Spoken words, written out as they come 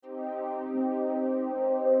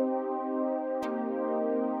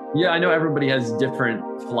Yeah, I know everybody has different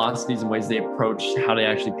philosophies and ways they approach how they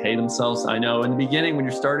actually pay themselves. I know in the beginning, when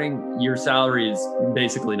you're starting, your salary is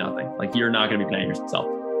basically nothing. Like you're not going to be paying yourself.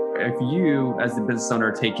 If you, as the business owner,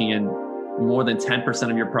 are taking in more than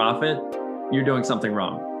 10% of your profit, you're doing something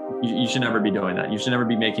wrong. You should never be doing that. You should never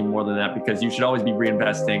be making more than that because you should always be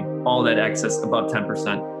reinvesting all that excess above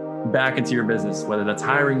 10% back into your business, whether that's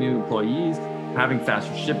hiring new employees, having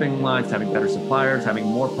faster shipping lines, having better suppliers, having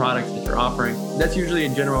more products that you're offering. That's usually a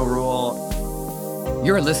general rule.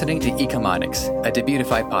 You're listening to Economics, a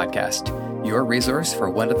Debutify podcast, your resource for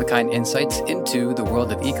one-of-a-kind insights into the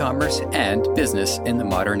world of e-commerce and business in the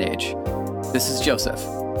modern age. This is Joseph.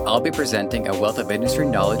 I'll be presenting a wealth of industry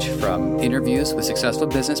knowledge from interviews with successful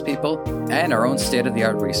business people and our own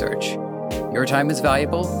state-of-the-art research. Your time is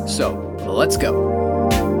valuable, so let's go.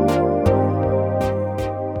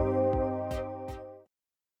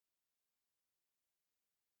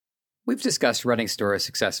 We've discussed running stores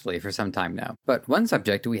successfully for some time now, but one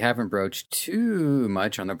subject we haven't broached too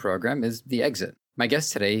much on the program is the exit. My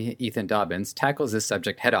guest today, Ethan Dobbins, tackles this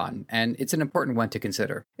subject head-on, and it's an important one to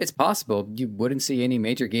consider. It's possible you wouldn't see any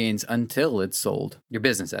major gains until it's sold. Your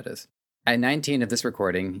business, that is. At 19 of this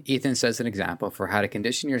recording, Ethan sets an example for how to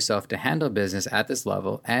condition yourself to handle business at this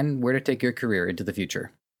level and where to take your career into the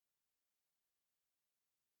future.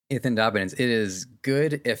 Ethan Dobbins, it is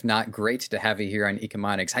good, if not great, to have you here on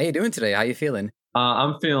Economics. How you doing today? How you feeling?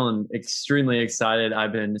 I'm feeling extremely excited.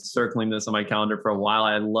 I've been circling this on my calendar for a while.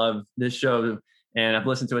 I love this show, and I've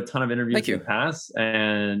listened to a ton of interviews in the past,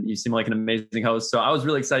 and you seem like an amazing host. So I was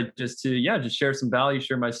really excited just to share some value,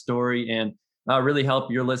 share my story, and really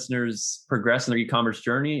help your listeners progress in their e-commerce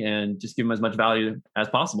journey and just give them as much value as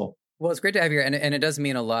possible. Well, it's great to have you here. And it does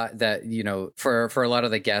mean a lot that, you know, for a lot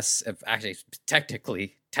of the guests, actually,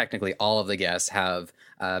 technically all of the guests have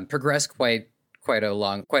progressed quite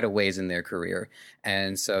a ways in their career.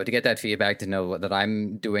 And so to get that feedback, to know that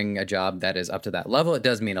I'm doing a job that is up to that level, it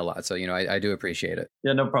does mean a lot. So, you know, I do appreciate it.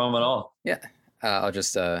 Yeah, no problem at all. Yeah. I'll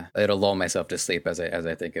just, it'll lull myself to sleep as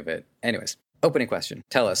I think of it. Anyways. Opening question.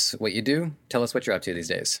 Tell us what you do. Tell us what you're up to these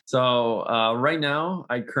days. So right now,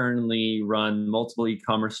 I currently run multiple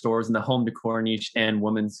e-commerce stores in the home decor niche and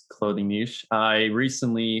women's clothing niche. I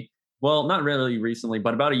recently, well, not really recently,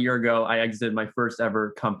 but about a year ago, I exited my first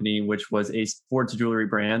ever company, which was a sports jewelry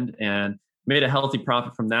brand, and made a healthy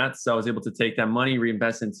profit from that. So I was able to take that money,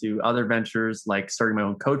 reinvest into other ventures, like starting my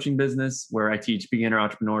own coaching business, where I teach beginner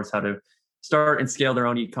entrepreneurs how to start and scale their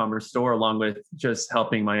own e-commerce store, along with just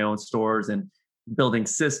helping my own stores and building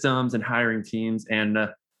systems and hiring teams. And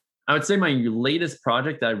I would say my latest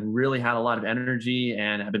project that I really had a lot of energy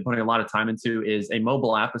and have been putting a lot of time into is a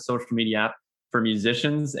mobile app, a social media app for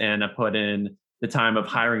musicians. And I put in the time of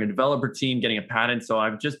hiring a developer team, getting a patent. So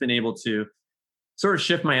I've just been able to sort of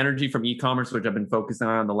shift my energy from e-commerce, which I've been focusing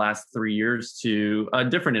on the last 3 years, to a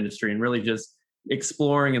different industry and really just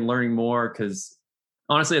exploring and learning more. Because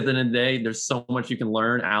honestly, at the end of the day, there's so much you can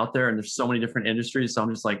learn out there and there's so many different industries. So I'm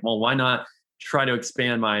just like, well, why not try to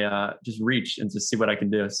expand my just reach and to see what I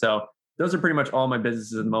can do. So those are pretty much all my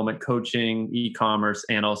businesses at the moment: coaching, e-commerce,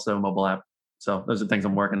 and also mobile app. So those are things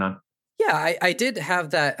I'm working on. Yeah, I did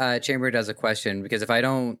have that chambered as a question, because if I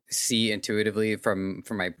don't see intuitively from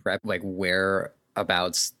my prep, like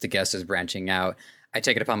whereabouts the guest is branching out, I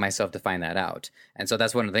take it upon myself to find that out. And so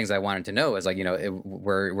that's one of the things I wanted to know is, like, you know,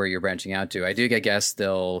 where you're branching out to. I do get guests,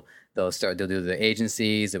 they'll do the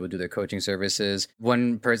agencies, they will do their coaching services.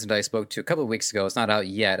 One person that I spoke to a couple of weeks ago, it's not out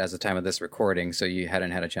yet as the time of this recording, so you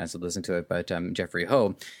hadn't had a chance to listen to it, but Jeffrey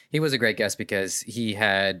Ho, he was a great guest because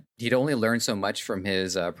he'd only learned so much from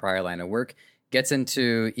his prior line of work, gets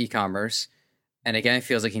into e-commerce, and again, it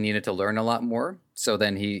feels like he needed to learn a lot more. So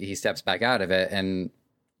then he steps back out of it, and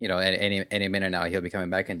you know, any minute now, he'll be coming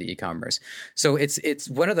back into e-commerce. So it's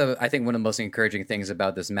I think one of the most encouraging things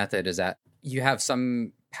about this method is that you have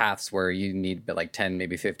some paths where you need like 10,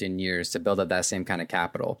 maybe 15 years to build up that same kind of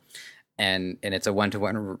capital. And it's a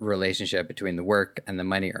one-to-one relationship between the work and the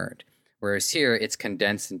money earned. Whereas here, it's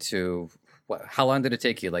condensed into, how long did it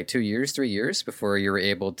take you? Like 2 years, 3 years before you were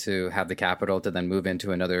able to have the capital to then move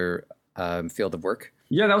into another field of work?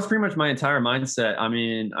 Yeah, that was pretty much my entire mindset. I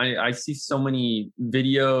mean, I see so many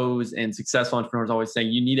videos and successful entrepreneurs always saying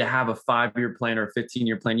you need to have a 5-year plan or a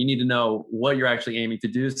 15-year plan. You need to know what you're actually aiming to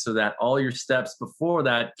do so that all your steps before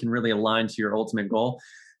that can really align to your ultimate goal.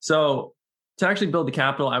 So to actually build the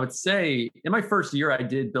capital, I would say in my first year, I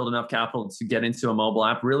did build enough capital to get into a mobile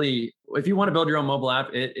app. Really, if you want to build your own mobile app,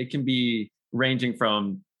 it can be ranging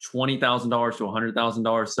from $20,000 to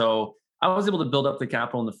 $100,000. So I was able to build up the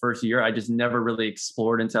capital in the first year. I just never really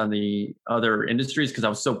explored into the other industries because I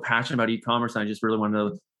was so passionate about e-commerce and I just really wanted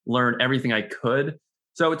to learn everything I could.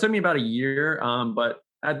 So it took me about a year. But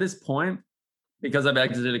at this point, because I've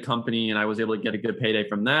exited a company and I was able to get a good payday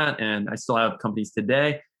from that, and I still have companies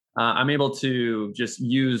today, I'm able to just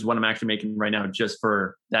use what I'm actually making right now just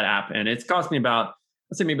for that app. And it's cost me about,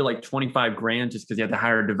 let's say maybe like 25 grand just because you have to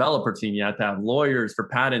hire a developer team. You have to have lawyers for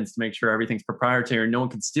patents to make sure everything's proprietary and no one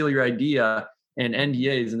can steal your idea, and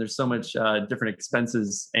NDAs. And there's so much different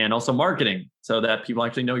expenses, and also marketing so that people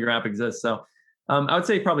actually know your app exists. So I would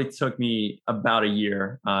say it probably took me about a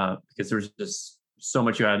year because there was just so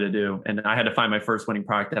much you had to do. And I had to find my first winning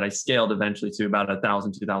product that I scaled eventually to about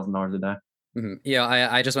 $1,000, $2,000 a day. Mm-hmm. Yeah,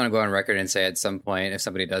 I just want to go on record and say at some point, if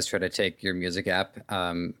somebody does try to take your music app,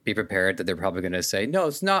 be prepared that they're probably going to say, no,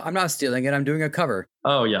 it's not. I'm not stealing it. I'm doing a cover.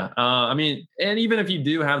 Oh, yeah. I mean, and even if you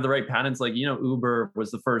do have the right patents, like, Uber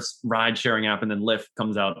was the first ride sharing app and then Lyft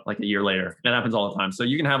comes out like a year later. That happens all the time. So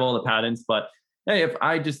you can have all the patents. But hey, if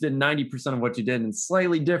I just did 90% of what you did and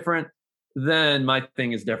slightly different, then my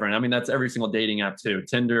thing is different. I mean, that's every single dating app too.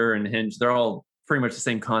 Tinder and Hinge, they're all pretty much the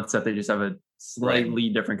same concept. They just have a slightly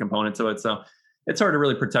different component to it. So it's hard to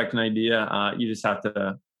really protect an idea. You just have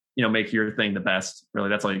to, make your thing the best. Really,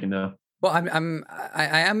 that's all you can do. Well,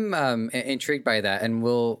 I am intrigued by that, and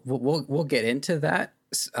we'll get into that.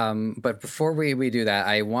 But before we do that,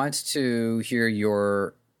 I want to hear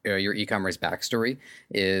your e-commerce backstory.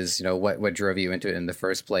 Is what drove you into it in the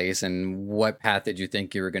first place, and what path did you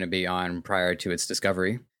think you were going to be on prior to its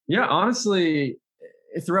discovery? Yeah, honestly,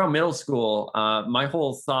 throughout middle school, my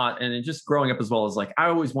whole thought, and just growing up as well, is like I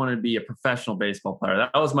always wanted to be a professional baseball player.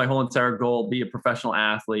 That was my whole entire goal: be a professional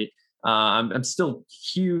athlete. I'm still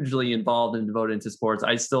hugely involved and devoted into sports.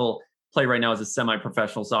 I still play right now as a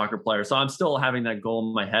semi-professional soccer player, so I'm still having that goal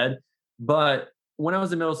in my head. But when I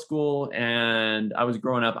was in middle school and I was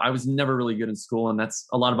growing up, I was never really good in school, and that's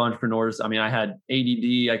a lot of entrepreneurs. I mean, I had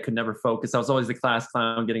ADD. I could never focus. I was always the class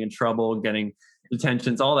clown, getting in trouble, getting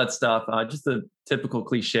detentions, all that stuff, just the typical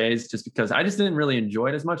cliches, just because I just didn't really enjoy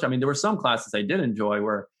it as much. I mean, there were some classes I did enjoy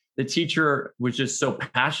where the teacher was just so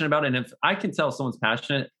passionate about it. And if I can tell someone's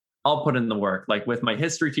passionate, I'll put in the work. Like with my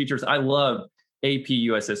history teachers, I love AP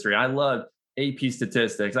US history. I love AP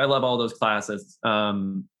statistics. I love all those classes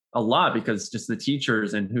a lot because just the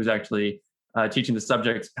teachers and who's actually teaching the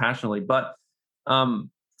subjects passionately. But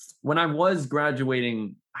when I was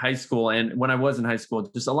graduating high school and when I was in high school,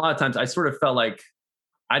 just a lot of times I sort of felt like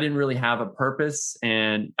I didn't really have a purpose.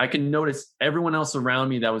 And I can notice everyone else around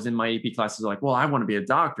me that was in my AP classes like, well, I want to be a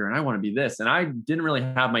doctor and I want to be this. And I didn't really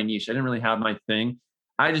have my niche. I didn't really have my thing.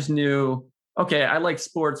 I just knew, okay, I like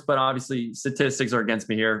sports, but obviously statistics are against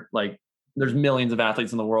me here. Like there's millions of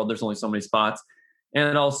athletes in the world. There's only so many spots.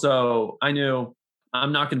 And also I knew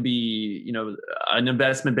I'm not going to be, an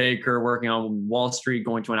investment banker working on Wall Street,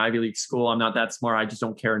 going to an Ivy League school. I'm not that smart. I just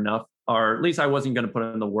don't care enough, or at least I wasn't going to put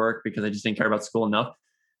in the work because I just didn't care about school enough.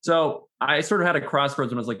 So I sort of had a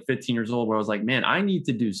crossroads when I was like 15 years old where I was like, man, I need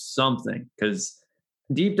to do something because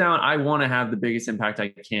deep down, I want to have the biggest impact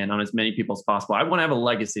I can on as many people as possible. I want to have a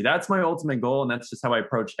legacy. That's my ultimate goal. And that's just how I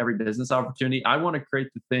approach every business opportunity. I want to create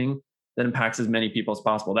the thing that impacts as many people as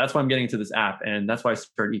possible. That's why I'm getting into this app. And that's why I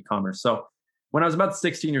started e-commerce. So when I was about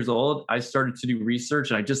 16 years old, I started to do research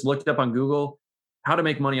and I just looked up on Google how to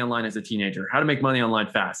make money online as a teenager, how to make money online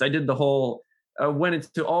fast. I did the whole, went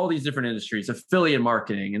into all these different industries, affiliate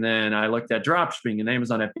marketing. And then I looked at dropshipping and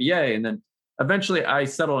Amazon FBA. And then eventually I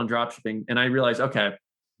settled on dropshipping and I realized, okay,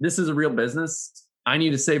 this is a real business. I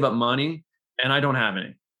need to save up money and I don't have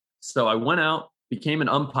any. So I went out, became an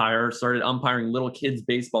umpire, started umpiring little kids'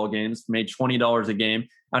 baseball games, made $20 a game.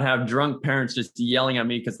 I'd have drunk parents just yelling at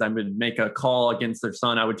me because I would make a call against their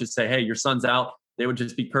son. I would just say, hey, your son's out. They would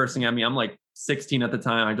just be cursing at me. I'm like 16 at the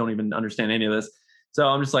time. I don't even understand any of this. So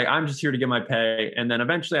I'm just like, I'm just here to get my pay. And then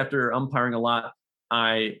eventually after umpiring a lot,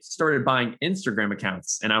 I started buying Instagram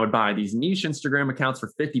accounts and I would buy these niche Instagram accounts for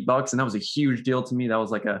 $50. And that was a huge deal to me. That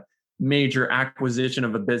was like a major acquisition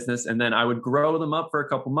of a business. And then I would grow them up for a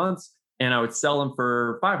couple months and I would sell them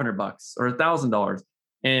for $500 or $1,000.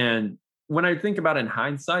 And when I think about it in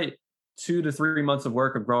hindsight, 2 to 3 months of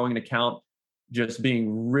work of growing an account, just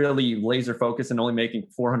being really laser focused and only making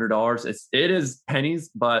 $400, it is pennies,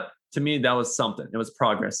 but to me, that was something. It was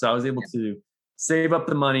progress. So I was able to save up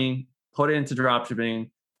the money, put it into dropshipping.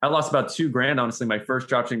 I lost about $2,000, honestly, my first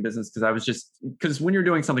dropshipping business because when you're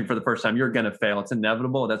doing something for the first time, you're going to fail. It's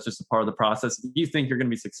inevitable. That's just a part of the process. If you think you're going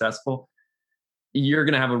to be successful, you're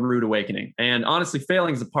going to have a rude awakening. And honestly,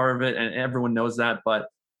 failing is a part of it. And everyone knows that. But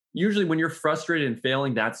usually when you're frustrated and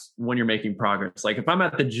failing, that's when you're making progress. Like if I'm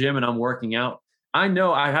at the gym and I'm working out, I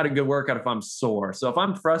know I had a good workout if I'm sore. So if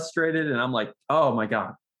I'm frustrated and I'm like, oh my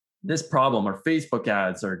God, this problem or Facebook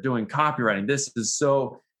ads or doing copywriting, this is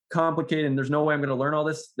so complicated and there's no way I'm going to learn all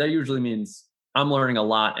this, that usually means I'm learning a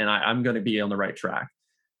lot and I'm going to be on the right track.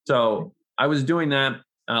 So I was doing that,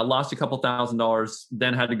 lost a couple $1,000s,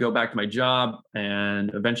 then had to go back to my job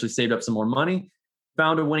and eventually saved up some more money.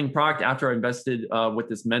 Found a winning product after I invested with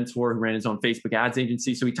this mentor who ran his own Facebook ads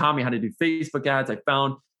agency. So he taught me how to do Facebook ads. I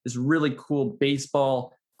found this really cool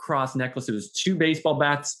baseball cross necklace. It was 2 baseball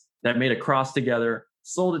bats that made a cross together,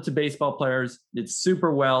 sold it to baseball players, did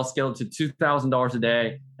super well, scaled to $2,000 a day.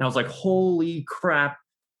 And I was like, holy crap,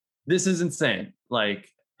 this is insane. Like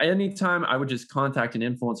anytime I would just contact an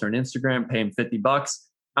influencer on Instagram, pay him $50,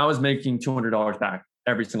 I was making $200 back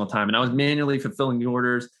every single time. And I was manually fulfilling the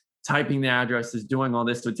orders, typing the addresses, doing all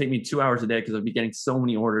this. So it would take me 2 hours a day because I'd be getting so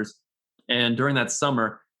many orders. And during that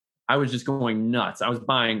summer, I was just going nuts. I was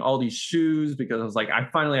buying all these shoes because I was like, I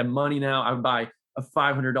finally have money now. I would buy a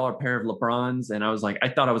 $500 pair of LeBrons. And I was like, I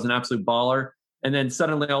thought I was an absolute baller. And then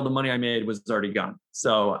suddenly all the money I made was already gone.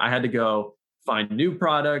 So I had to go find new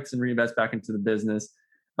products and reinvest back into the business.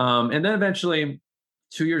 And then eventually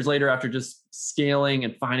 2 years later, after just scaling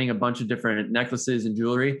and finding a bunch of different necklaces and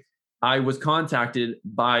jewelry, I was contacted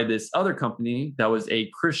by this other company that was a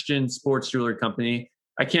Christian sports jewelry company.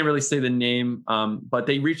 I can't really say the name, but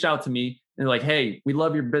they reached out to me and they're like, hey, we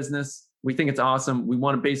love your business. We think it's awesome. We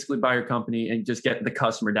want to basically buy your company and just get the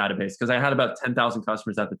customer database. Because I had about 10,000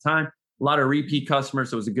 customers at the time, a lot of repeat customers.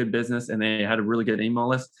 So it was a good business and they had a really good email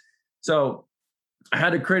list. So I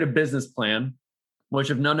had to create a business plan,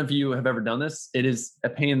 which if none of you have ever done this, it is a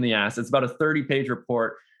pain in the ass. It's about a 30-page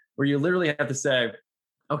report where you literally have to say,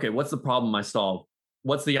 okay, what's the problem I solve?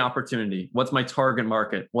 What's the opportunity? What's my target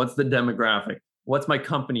market? What's the demographic? What's my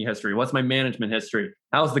company history? What's my management history?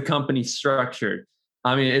 How's the company structured?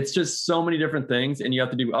 I mean, it's just so many different things. And you have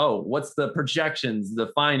to do, what's the projections, the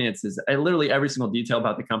finances, literally every single detail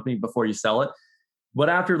about the company before you sell it. But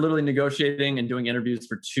after literally negotiating and doing interviews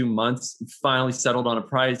for 2 months, finally settled on a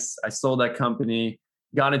price. I sold that company,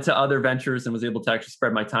 got into other ventures and was able to actually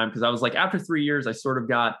spread my time. Because I was like, after 3 years, I sort of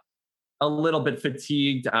got a little bit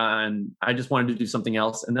fatigued and I just wanted to do something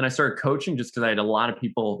else. And then I started coaching just because I had a lot of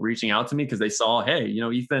people reaching out to me because they saw, hey,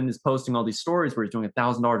 Ethan is posting all these stories where he's doing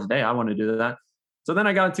 $1,000 a day. I want to do that. So then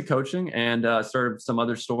I got into coaching and started some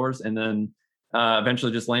other stores and then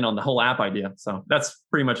eventually just landed on the whole app idea. So that's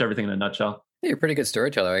pretty much everything in a nutshell. Yeah, you're a pretty good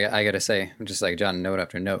storyteller, I got to say. I'm just like John, note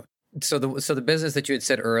after note. So the business that you had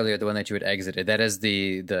said earlier, the one that you had exited, that is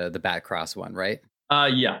the Bat Cross one, right?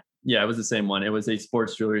 Yeah, it was the same one. It was a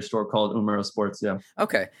sports jewelry store called Umero Sports. Yeah.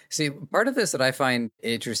 Okay. See, part of this that I find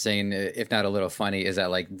interesting, if not a little funny, is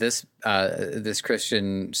that like this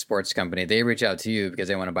Christian sports company, they reach out to you because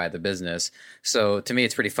they want to buy the business. So to me,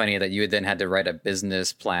 it's pretty funny that you then had to write a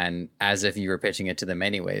business plan as if you were pitching it to them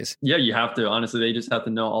anyways. Yeah, you have to. Honestly, they just have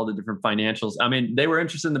to know all the different financials. I mean, they were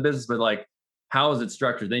interested in the business, but like, how is it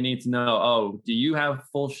structured? They need to know, do you have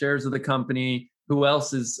full shares of the company? Who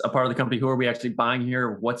else is a part of the company? Who are we actually buying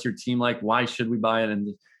here? What's your team like? Why should we buy it?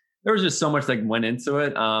 And there was just so much that went into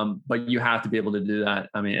it. But you have to be able to do that.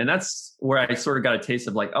 I mean, and that's where I sort of got a taste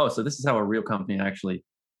of like, so this is how a real company actually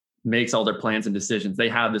makes all their plans and decisions. They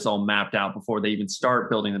have this all mapped out before they even start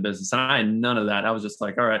building the business. And I had none of that. I was just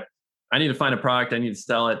like, all right, I need to find a product. I need to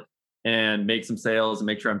sell it and make some sales and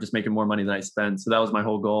make sure I'm just making more money than I spend. So that was my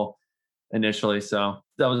whole goal initially. So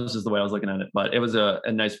that was just the way I was looking at it. But it was a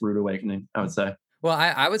nice rude awakening, I would say. Well,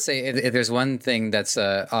 I would say if there's one thing that's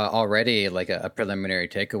already like a preliminary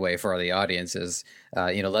takeaway for the audience is,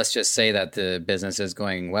 let's just say that the business is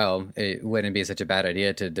going well. It wouldn't be such a bad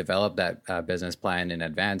idea to develop that business plan in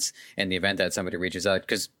advance in the event that somebody reaches out,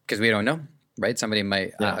 because we don't know, right? Somebody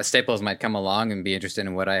might, Staples might come along and be interested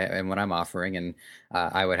in what I'm offering, and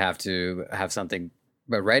I would have to have something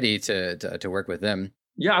ready to work with them.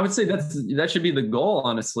 Yeah, I would say that should be the goal,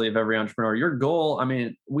 honestly, of every entrepreneur. Your goal, I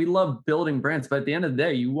mean, we love building brands, but at the end of the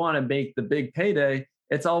day, you want to make the big payday.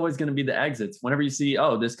 It's always going to be the exits. Whenever you see,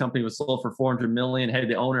 this company was sold for $400 million. Hey,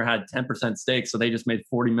 the owner had 10% stake, so they just made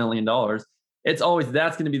 $40 million. It's always,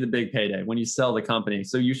 that's going to be the big payday when you sell the company.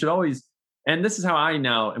 So you should always, and this is how I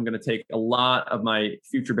now am going to take a lot of my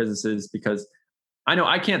future businesses, because I know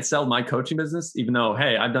I can't sell my coaching business, even though,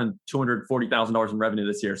 hey, I've done $240,000 in revenue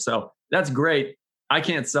this year. So that's great. I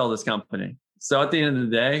can't sell this company. So at the end of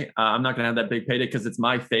the day, I'm not going to have that big payday because it's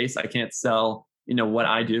my face. I can't sell, what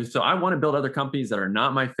I do. So I want to build other companies that are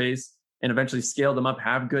not my face and eventually scale them up,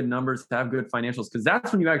 have good numbers, have good financials, because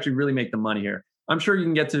that's when you actually really make the money here. I'm sure you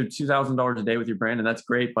can get to $2,000 a day with your brand, and that's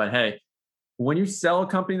great. But hey, when you sell a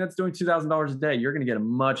company that's doing $2,000 a day, you're going to get a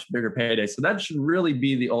much bigger payday. So that should really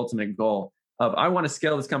be the ultimate goal of, I want to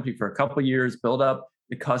scale this company for a couple of years, build up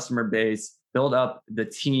the customer base, build up the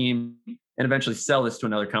team, and eventually sell this to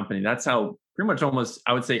another company. That's how pretty much almost,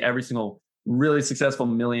 I would say, every single really successful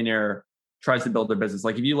millionaire tries to build their business.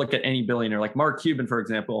 Like if you look at any billionaire, like Mark Cuban, for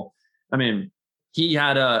example, I mean, he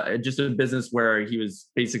had just a business where he was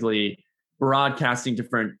basically broadcasting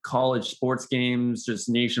different college sports games just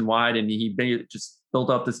nationwide, and he just built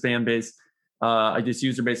up this fan base, this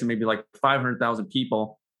user base of maybe like 500,000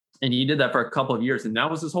 people, and he did that for a couple of years, and that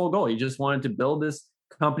was his whole goal. He just wanted to build this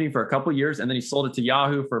company for a couple of years, and then he sold it to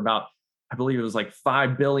Yahoo for about, I believe it was like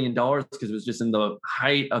 $5 billion, because it was just in the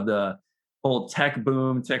height of the whole tech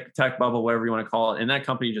boom, tech bubble, whatever you want to call it. And that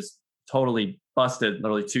company just totally busted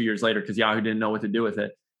literally 2 years later because Yahoo didn't know what to do with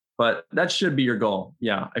it. But that should be your goal.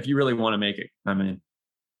 Yeah. If you really want to make it, I mean,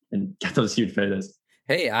 and get those huge paydays.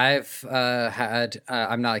 Hey, I've had,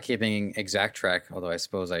 I'm not keeping exact track, although I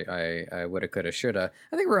suppose I woulda, coulda, shoulda.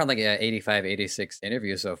 I think we're on like 85, 86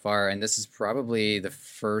 interviews so far. And this is probably the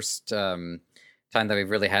first time that we've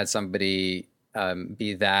really had somebody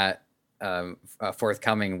be that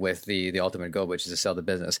forthcoming with the ultimate goal, which is to sell the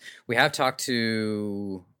business. We have talked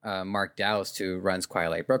to Mark Doust, who runs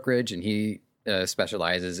Quiet Light Brokerage, and he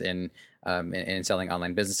specializes in selling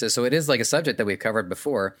online businesses. So it is like a subject that we've covered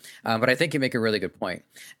before, but I think you make a really good point.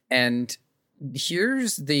 And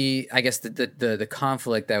here's I guess the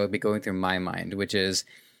conflict that would be going through my mind, which is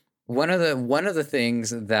one of the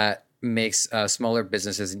things that makes smaller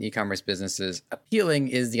businesses and e-commerce businesses appealing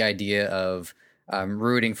is the idea of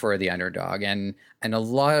rooting for the underdog, and a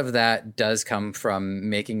lot of that does come from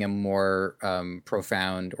making a more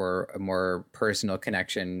profound or a more personal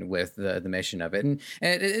connection with the mission of it, and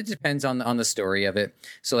it depends on the story of it.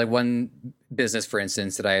 So, like one business, for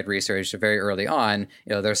instance, that I had researched very early on,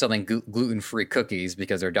 they're selling gluten-free cookies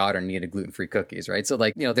because their daughter needed gluten-free cookies, right? So,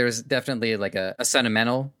 like there's definitely like a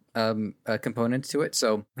sentimental component to it.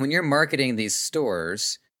 So, when you're marketing these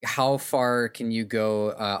stores, how far can you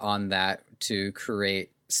go on that to create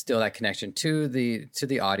still that connection to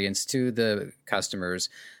the audience, to the customers,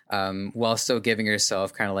 while still giving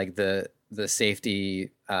yourself kind of like the safety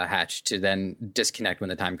hatch to then disconnect when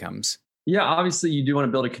the time comes? Yeah, obviously you do want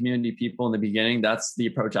to build a community of people in the beginning. That's the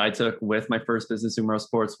approach I took with my first business, Umaro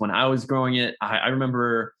Sports. When I was growing it, I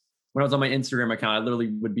remember when I was on my Instagram account, I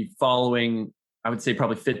literally would be following, I would say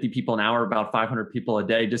probably 50 people an hour, about 500 people a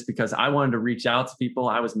day, just because I wanted to reach out to people.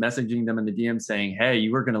 I was messaging them in the DM saying, hey,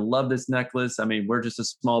 you are going to love this necklace. I mean, we're just a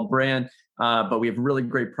small brand, but we have really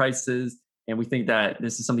great prices. And we think that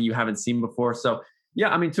this is something you haven't seen before. So yeah,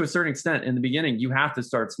 I mean, to a certain extent in the beginning, you have to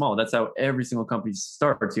start small. That's how every single company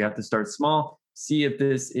starts. You have to start small, see if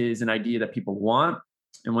this is an idea that people want.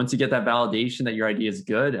 And once you get that validation that your idea is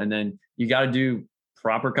good, and then you got to do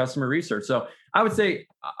proper customer research. So I would say,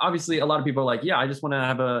 obviously, a lot of people are like, yeah, I just want to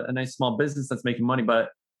have a nice small business that's making money. But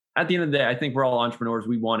at the end of the day, I think we're all entrepreneurs.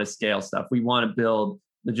 We want to scale stuff. We want to build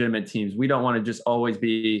legitimate teams. We don't want to just always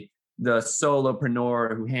be the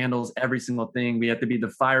solopreneur who handles every single thing. We have to be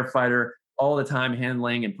the firefighter all the time,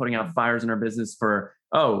 handling and putting out fires in our business for,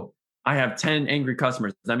 oh, I have 10 angry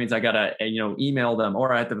customers. That means I got to, email them,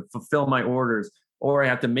 or I have to fulfill my orders, or I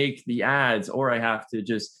have to make the ads, or I have to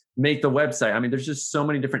just make the website. I mean, there's just so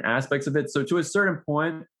many different aspects of it. So to a certain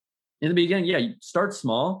point in the beginning, yeah, you start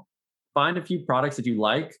small, find a few products that you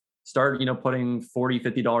like, start, putting $40,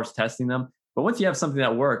 $50 testing them. But once you have something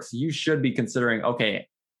that works, you should be considering, okay,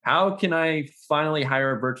 how can I finally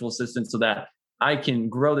hire a virtual assistant so that I can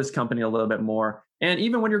grow this company a little bit more? And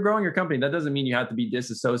even when you're growing your company, that doesn't mean you have to be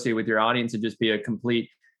disassociated with your audience and just be a complete,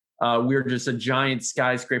 we're just a giant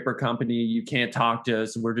skyscraper company. You can't talk to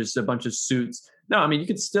us. We're just a bunch of suits. No, I mean, you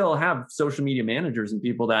could still have social media managers and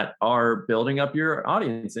people that are building up your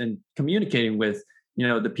audience and communicating with,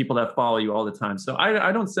 the people that follow you all the time. So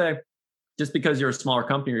I don't say just because you're a smaller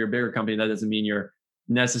company or you're a bigger company, that doesn't mean you're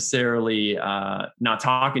necessarily not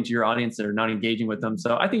talking to your audience or not engaging with them.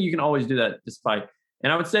 So I think you can always do that despite.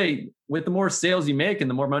 And I would say with the more sales you make and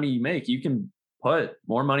the more money you make, you can put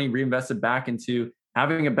more money, reinvest it back into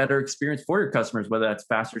having a better experience for your customers, whether that's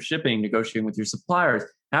faster shipping, negotiating with your suppliers,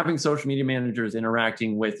 having social media managers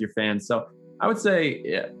interacting with your fans. So I would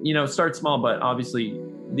say, start small, but obviously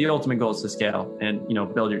the ultimate goal is to scale and,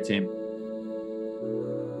 build your team.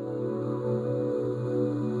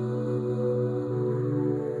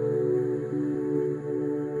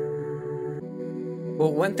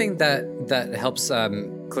 Well, one thing that helps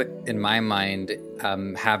click in my mind,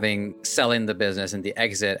 selling the business and the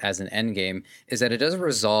exit as an end game, is that it does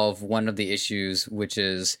resolve one of the issues, which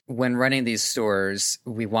is when running these stores,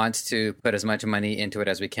 we want to put as much money into it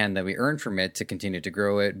as we can that we earn from it to continue to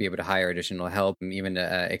grow it, be able to hire additional help, even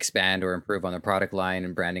to expand or improve on the product line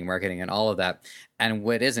and branding, marketing, and all of that. And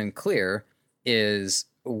what isn't clear is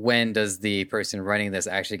when does the person running this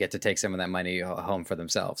actually get to take some of that money home for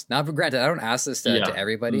themselves? Now, for granted, I don't ask this to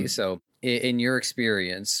everybody. So in your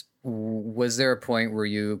experience, was there a point where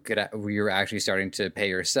where you were actually starting to pay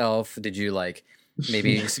yourself? Did you like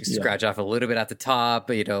maybe scratch off a little bit at the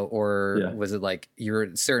top, or was it like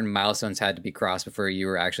certain milestones had to be crossed before you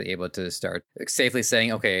were actually able to start safely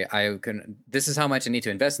saying, okay, this is how much I need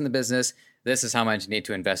to invest in the business. This is how much I need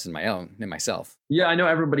to invest in myself. Yeah, I know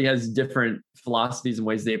everybody has different philosophies and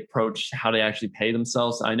ways they approach how they actually pay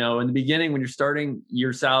themselves. I know in the beginning, when you're starting,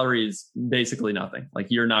 your salary is basically nothing. Like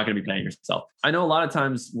you're not going to be paying yourself. I know a lot of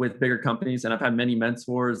times with bigger companies, and I've had many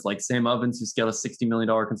mentors like Sam Ovens, who scaled a $60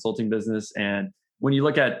 million consulting business. And when you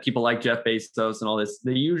look at people like Jeff Bezos and all this,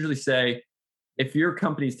 they usually say, if your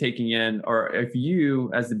company's taking in, or if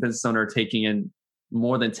you as the business owner are taking in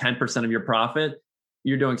more than 10% of your profit,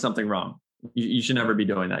 you're doing something wrong. You should never be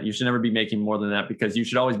doing that. You should never be making more than that, because you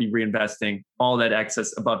should always be reinvesting all that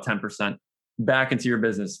excess above 10% back into your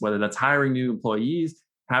business, whether that's hiring new employees,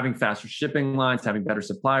 having faster shipping lines, having better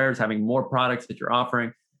suppliers, having more products that you're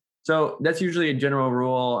offering. So that's usually a general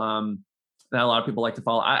rule that a lot of people like to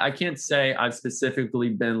follow. I can't say I've specifically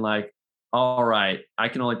been like, all right, I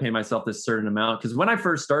can only pay myself this certain amount. Because when I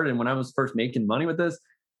first started and when I was first making money with this,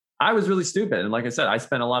 I was really stupid. And like I said, I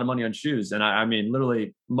spent a lot of money on shoes. And I mean,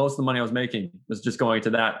 literally most of the money I was making was just going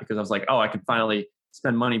to that, because I was like, oh, I can finally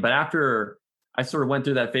spend money. But after I sort of went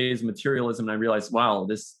through that phase of materialism, and I realized, wow,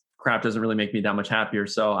 this crap doesn't really make me that much happier.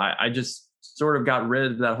 So I just sort of got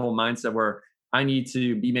rid of that whole mindset where I need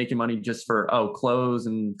to be making money just for, clothes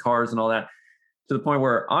and cars and all that, to the point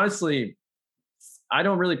where honestly, I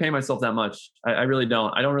don't really pay myself that much. I really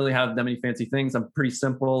don't. I don't really have that many fancy things. I'm pretty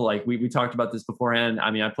simple. Like we talked about this beforehand.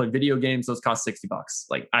 I mean, I play video games. Those cost $60.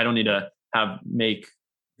 Like I don't need to make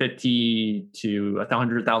 $50,000 to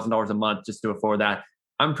 $100,000 a month just to afford that.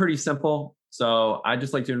 I'm pretty simple. So I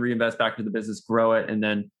just like to reinvest back into the business, grow it, and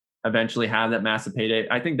then eventually have that massive payday.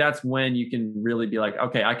 I think that's when you can really be like,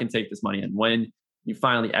 okay, I can take this money in, when you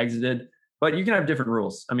finally exited. But you can have different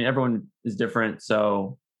rules. I mean, everyone is different.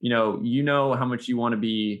 So you know how much you want to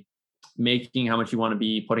be making, how much you want to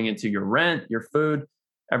be putting into your rent, your food.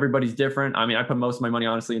 Everybody's different. I mean, I put most of my money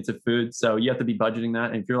honestly into food. So you have to be budgeting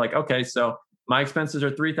that. And if you're like, okay, so my expenses are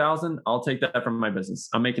 3,000, I'll take that from my business.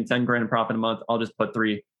 I'm making 10 grand in profit a month. I'll just put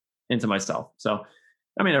 3 into myself. So,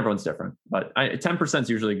 I mean, everyone's different, but 10% is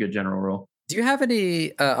usually a good general rule. Do you have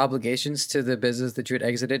any obligations to the business that you had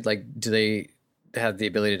exited? Like, do they have the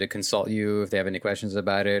ability to consult you if they have any questions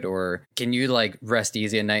about it, or can you like rest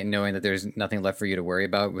easy at night knowing that there's nothing left for you to worry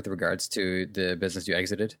about with regards to the business you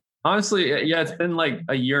exited? Honestly, yeah, it's been like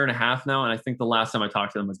a year and a half now, and I think the last time I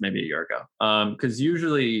talked to them was maybe a year ago. Because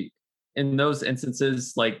usually in those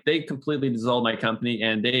instances, like they completely dissolved my company,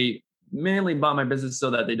 and they mainly bought my business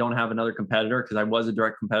so that they don't have another competitor, because I was a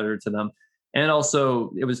direct competitor to them, and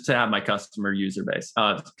also it was to have my customer user base,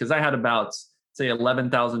 because I had about say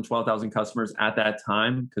 11,000, 12,000 customers at that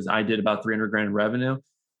time, because I did about 300 grand in revenue.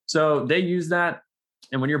 So they use that.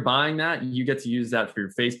 And when you're buying that, you get to use that for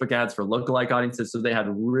your Facebook ads, for lookalike audiences. So they have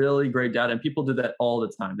really great data, and people do that all the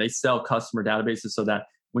time. They sell customer databases so that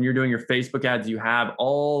when you're doing your Facebook ads, you have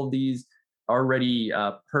all these already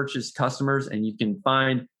purchased customers, and you can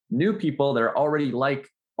find new people that are already like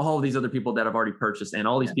all these other people that have already purchased, and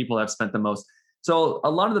all these people have spent the most. So a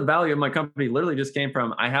lot of the value of my company literally just came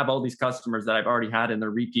from, I have all these customers that I've already had, and they're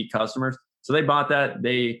repeat customers. So they bought that,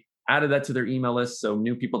 they added that to their email list, so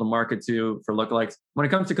new people to market to for lookalikes. When it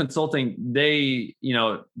comes to consulting, they,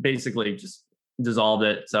 basically just dissolved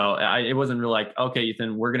it. So it wasn't really like, okay,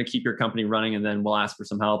 Ethan, we're going to keep your company running, and then we'll ask for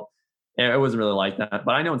some help. It wasn't really like that,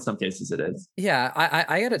 but I know in some cases it is. Yeah,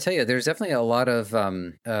 I got to tell you, there's definitely a lot of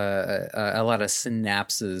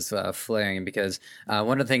synapses flaring, because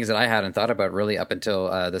one of the things that I hadn't thought about really up until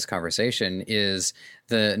this conversation is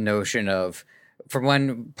the notion of, for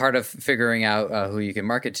one, part of figuring out who you can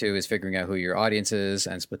market to is figuring out who your audience is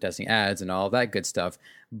and split testing ads and all that good stuff.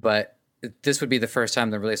 But this would be the first time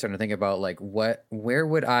that I'm really starting to think about like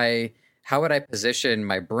how would I position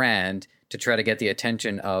my brand to try to get the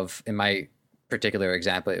attention of, in my particular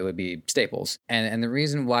example, it would be Staples. And the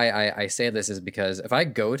reason why I say this is because if I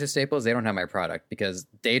go to Staples, they don't have my product because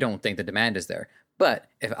they don't think the demand is there. But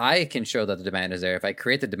if I can show that the demand is there, if I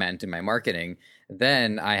create the demand in my marketing,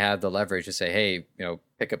 then I have the leverage to say, hey,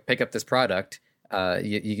 pick up this product.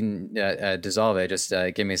 You can dissolve it. Just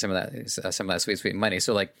give me some of that sweet money.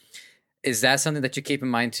 So like, is that something that you keep in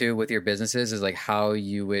mind too with your businesses, is like how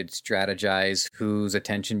you would strategize whose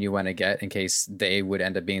attention you want to get in case they would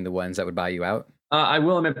end up being the ones that would buy you out? I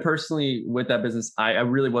will admit personally with that business, I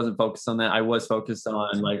really wasn't focused on that. I was focused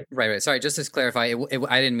on like, Right. Sorry, just to clarify,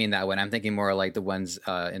 I didn't mean that one. I'm thinking more like the ones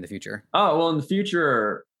in the future. oh, well, in the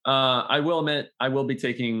future, I will admit I will be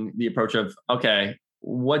taking the approach of, okay,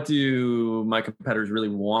 what do my competitors really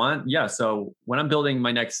want? Yeah. So when I'm building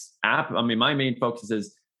my next app, I mean, my main focus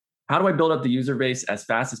is how do I build up the user base as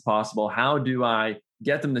fast as possible? How do I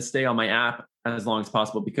get them to stay on my app as long as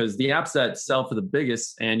possible? Because the apps that sell for the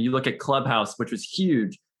biggest, and you look at Clubhouse, which was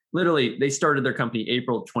huge, literally, they started their company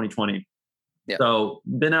April 2020. Yeah. So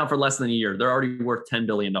been out for less than a year. They're already worth $10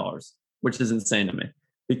 billion, which is insane to me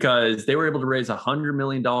because they were able to raise $100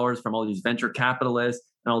 million from all these venture capitalists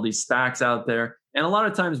and all these SPACs out there. And a lot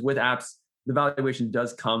of times with apps, the valuation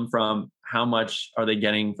does come from how much are they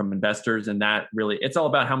getting from investors. And that really, it's all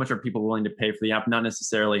about how much are people willing to pay for the app, not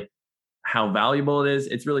necessarily how valuable it is.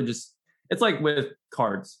 It's really just, it's like with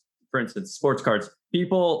cards, for instance, sports cards.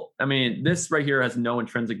 People, I mean, this right here has no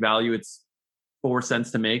intrinsic value. It's 4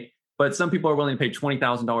 cents to make. But some people are willing to pay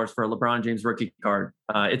 $20,000 for a LeBron James rookie card.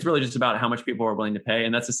 It's really just about how much people are willing to pay.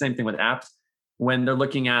 And that's the same thing with apps. When they're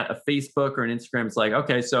looking at a Facebook or an Instagram, it's like,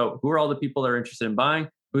 okay, so who are all the people that are interested in buying?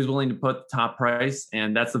 Who's willing to put the top price?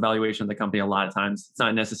 And that's the valuation of the company a lot of times. It's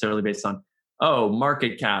not necessarily based on, oh,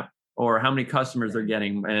 market cap or how many customers they're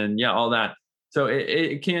getting and yeah, all that. So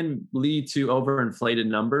it can lead to overinflated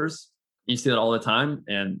numbers. You see that all the time.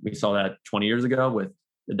 And we saw that 20 years ago with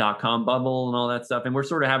the .com bubble and all that stuff. And we're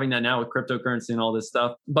sort of having that now with cryptocurrency and all this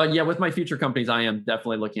stuff. But yeah, with my future companies, I am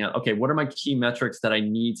definitely looking at, okay, what are my key metrics that I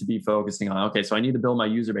need to be focusing on? Okay, so I need to build my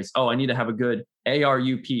user base. Oh, I need to have a good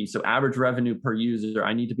ARUP, so average revenue per user.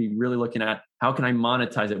 I need to be really looking at how can I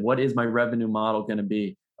monetize it? What is my revenue model going to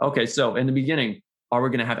be? Okay, so in the beginning, are we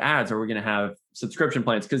going to have ads? Are we going to have subscription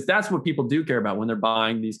plans? Because that's what people do care about when they're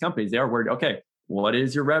buying these companies. They are worried, okay, what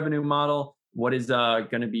is your revenue model? What is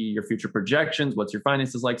going to be your future projections? What's your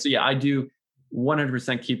finances like? So yeah, I do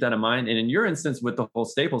 100% keep that in mind. And in your instance with the whole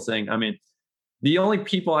Staples thing, I mean, the only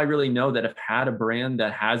people I really know that have had a brand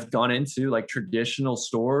that has gone into like traditional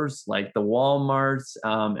stores, like the Walmarts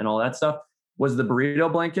and all that stuff, was the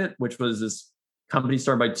Burrito Blanket, which was this company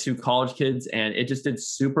started by two college kids. And it just did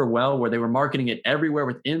super well where they were marketing it everywhere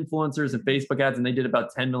with influencers and Facebook ads. And they did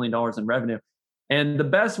about $10 million in revenue. And the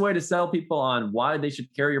best way to sell people on why they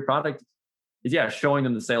should carry your product is showing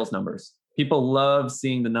them the sales numbers. People love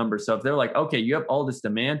seeing the numbers. So if they're like, okay, you have all this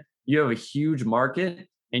demand, you have a huge market,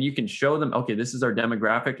 and you can show them, okay, this is our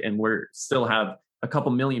demographic, and we're still have a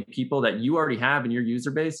couple million people that you already have in your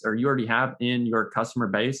user base or you already have in your customer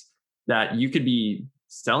base that you could be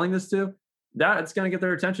selling this to, that's going to get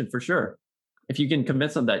their attention for sure. If you can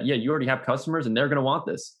convince them that, yeah, you already have customers and they're going to want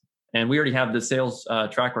this. And we already have the sales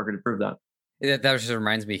track record to prove that. That just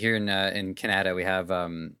reminds me here in Canada, we have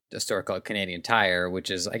a store called Canadian Tire,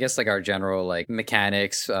 which is, I guess, like our general like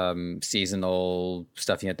mechanics, seasonal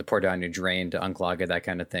stuff you have to pour down your drain to unclog it, that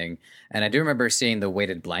kind of thing. And I do remember seeing the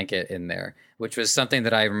weighted blanket in there, which was something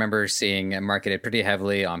that I remember seeing marketed pretty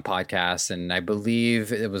heavily on podcasts. And I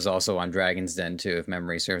believe it was also on Dragon's Den too, if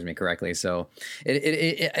memory serves me correctly. So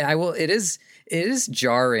it is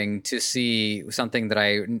jarring to see something that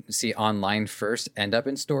I see online first end up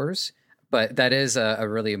in stores. But that is a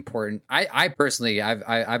really important. I personally,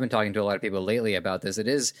 I've been talking to a lot of people lately about this. It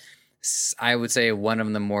is, I would say, one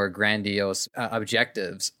of the more grandiose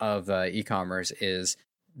objectives of e-commerce is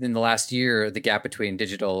in the last year, the gap between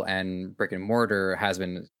digital and brick and mortar has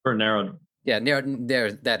been narrowed. Yeah,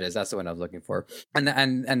 that's the one I was looking for, and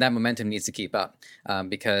that momentum needs to keep up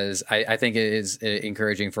because I think it is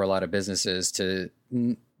encouraging for a lot of businesses to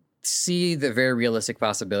see the very realistic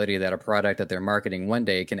possibility that a product that they're marketing one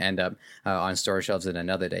day can end up on store shelves in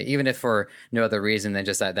another day, even if for no other reason than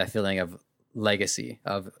just that feeling of legacy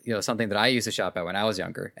of, something that I used to shop at when I was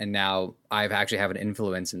younger. And now I've actually have an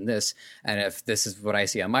influence in this. And if this is what I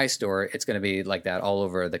see on my store, it's going to be like that all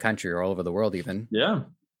over the country or all over the world even. Yeah.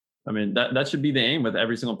 I mean, that should be the aim with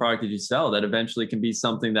every single product that you sell, that eventually can be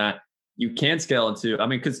something that you can scale into. I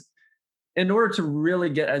mean, because in order to really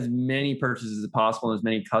get as many purchases as possible and as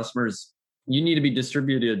many customers, you need to be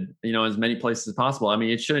distributed, as many places as possible. I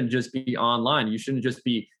mean, it shouldn't just be online. You shouldn't just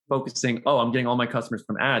be focusing, oh, I'm getting all my customers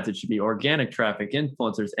from ads. It should be organic traffic,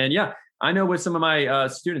 influencers. And yeah, I know with some of my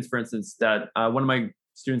students, for instance, that one of my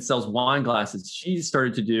students sells wine glasses. She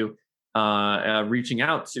started to do reaching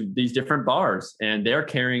out to these different bars, and they're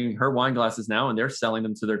carrying her wine glasses now and they're selling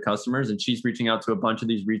them to their customers. And she's reaching out to a bunch of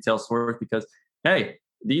these retail stores because, hey,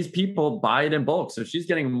 these people buy it in bulk. So she's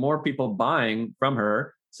getting more people buying from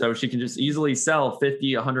her. So she can just easily sell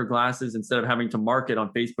 50, 100 glasses instead of having to market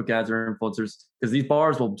on Facebook ads or influencers, because these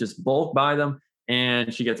bars will just bulk buy them.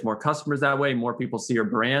 And she gets more customers that way. More people see her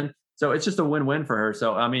brand. So it's just a win-win for her.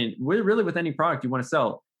 So, I mean, really with any product you want to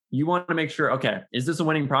sell, you want to make sure, okay, is this a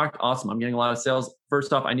winning product? Awesome. I'm getting a lot of sales.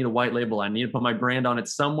 First off, I need a white label. I need to put my brand on it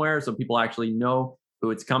somewhere so people actually know who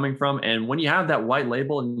it's coming from. And when you have that white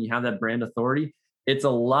label and you have that brand authority, it's a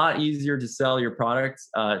lot easier to sell your products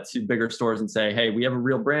to bigger stores and say, hey, we have a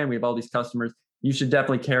real brand. We have all these customers. You should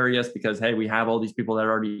definitely carry us because, hey, we have all these people that are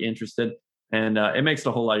already interested. And it makes it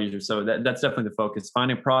a whole lot easier. So that's definitely the focus.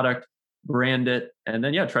 Find a product, brand it, and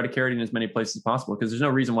then, try to carry it in as many places as possible because there's no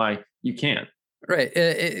reason why you can't. Right.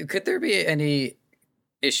 Could there be any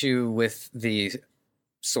issue with the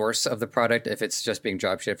source of the product if it's just being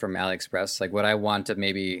drop shipped from AliExpress? Like, would I want to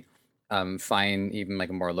maybe find even like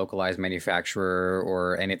a more localized manufacturer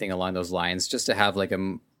or anything along those lines just to have like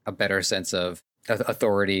a better sense of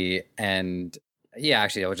authority? And yeah,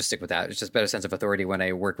 actually, I would just stick with that. It's just better sense of authority when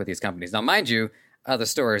I work with these companies. Now, mind you, the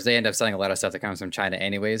stores, they end up selling a lot of stuff that comes from China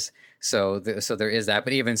anyways. So there is that.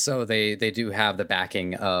 But even so, they do have the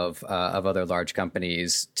backing of other large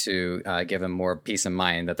companies to give them more peace of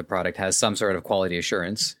mind that the product has some sort of quality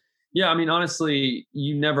assurance. Yeah, I mean, honestly,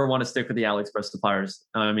 you never want to stick with the AliExpress suppliers.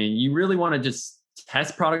 I mean, you really want to just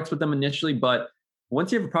test products with them initially. But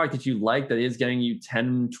once you have a product that you like that is getting you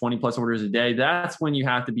 10, 20 plus orders a day, that's when you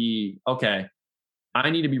have to be, okay, I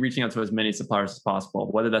need to be reaching out to as many suppliers as possible,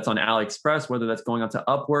 whether that's on AliExpress, whether that's going onto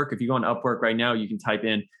Upwork. If you go on Upwork right now, you can type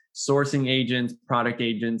in sourcing agents, product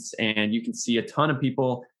agents, and you can see a ton of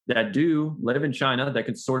people that do live in China that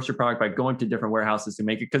can source your product by going to different warehouses to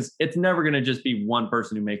make it, because it's never going to just be one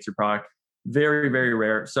person who makes your product. Very, very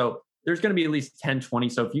rare. So there's going to be at least 10, 20.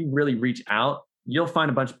 So if you really reach out, you'll find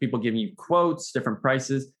a bunch of people giving you quotes, different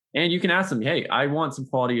prices, and you can ask them, hey, I want some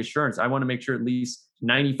quality assurance. I want to make sure at least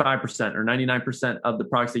 95% or 99% of the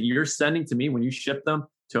products that you're sending to me when you ship them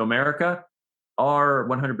to America are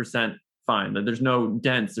 100% fine. That there's no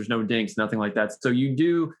dents, there's no dinks, nothing like that. So you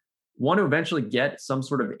do want to eventually get some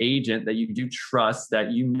sort of agent that you do trust that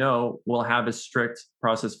will have a strict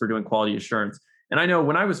process for doing quality assurance. And I know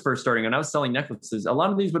when I was first starting and I was selling necklaces, a lot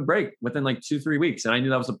of these would break within like 2-3 weeks. And I knew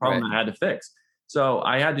that was a problem I had to fix. So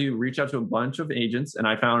I had to reach out to a bunch of agents, and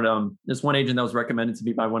I found this one agent that was recommended to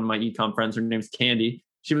me by one of my e-com friends. Her name's Candy.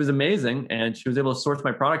 She was amazing, and she was able to source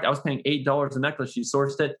my product. I was paying $8 a necklace. She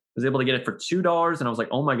sourced it, was able to get it for $2. And I was like,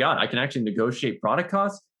 oh my God, I can actually negotiate product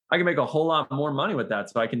costs. I can make a whole lot more money with that.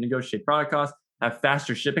 So I can negotiate product costs, have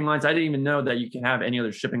faster shipping lines. I didn't even know that you can have any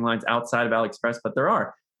other shipping lines outside of AliExpress, but there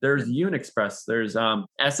are. There's UnExpress, there's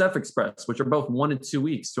SF Express, which are both 1 to 2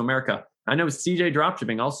 weeks to America. I know CJ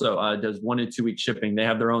Dropshipping also does 1 to 2 week shipping. They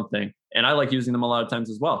have their own thing, and I like using them a lot of times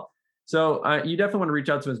as well. So you definitely want to reach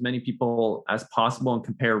out to as many people as possible and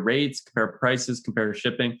compare rates, compare prices, compare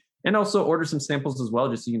shipping, and also order some samples as well,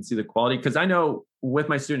 just so you can see the quality. Because I know with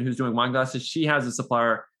my student who's doing wine glasses, she has a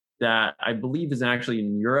supplier that I believe is actually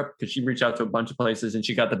in Europe, because she reached out to a bunch of places and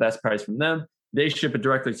she got the best price from them. They ship it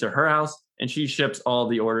directly to her house, and she ships all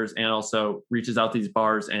the orders and also reaches out to these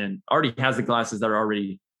bars and already has the glasses that are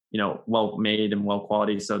already, well made and well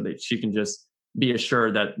quality, so that she can just be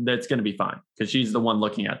assured that that's going to be fine because she's the one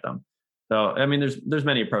looking at them. So, I mean, there's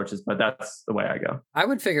many approaches, but that's the way I go. I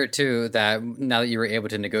would figure too that now that you were able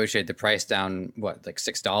to negotiate the price down, like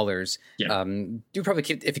 $6, you probably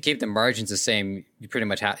if you keep the margins the same, you pretty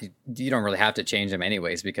much you don't really have to change them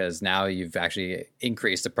anyways, because now you've actually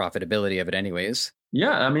increased the profitability of it anyways.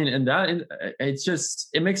 Yeah, I mean, and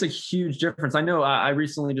it makes a huge difference. I know I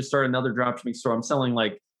recently just started another dropshipping store. I'm selling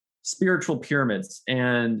like spiritual pyramids,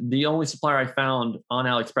 and the only supplier I found on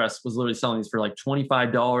AliExpress was literally selling these for like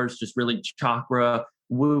 $25, just really chakra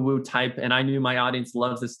woo type. And I knew my audience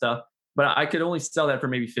loves this stuff, but I could only sell that for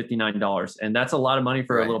maybe $59, and that's a lot of money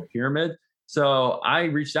for a little pyramid. So I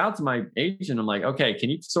reached out to my agent. I'm like, okay,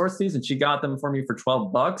 can you source these? And she got them for me for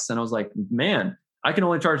 $12. And I was like, man, I can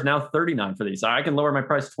only charge now $39 for these. I can lower my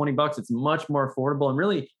price $20. It's much more affordable, and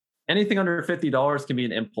really anything under $50 can be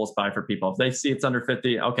an impulse buy for people. If they see it's under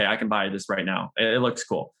 50, okay, I can buy this right now. It looks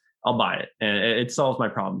cool. I'll buy it. And it solves my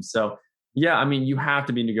problem. So yeah, I mean, you have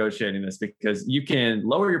to be negotiating this because you can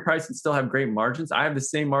lower your price and still have great margins. I have the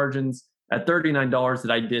same margins at $39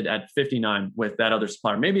 that I did at $59 with that other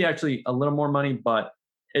supplier. Maybe actually a little more money, but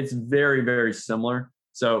it's very, very similar.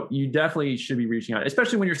 So you definitely should be reaching out,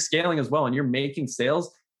 especially when you're scaling as well and you're making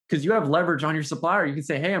sales, because you have leverage on your supplier. You can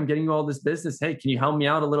say, hey, I'm getting you all this business. Hey, can you help me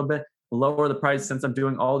out a little bit? Lower the price since I'm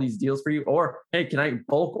doing all these deals for you. Or, hey, can I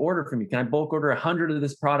bulk order from you? Can I bulk order 100 of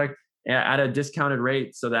this product at a discounted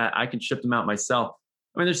rate so that I can ship them out myself?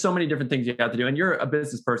 I mean, there's so many different things you have to do. And you're a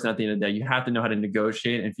business person at the end of the day. You have to know how to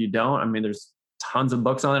negotiate. And if you don't, I mean, there's tons of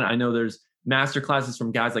books on it. I know there's master classes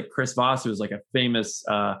from guys like Chris Voss, who's like a famous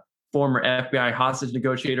former FBI hostage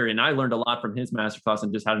negotiator, and I learned a lot from his masterclass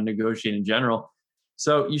on just how to negotiate in general.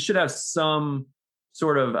 So you should have some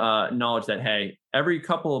sort of knowledge that, hey, every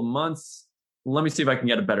couple of months, let me see if I can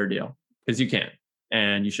get a better deal, because you can,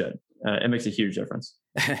 and you should. It makes a huge difference.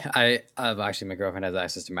 Actually, my girlfriend has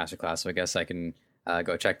access to masterclass, so I guess I can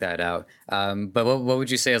go check that out. But what would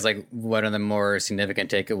you say is like one of the more significant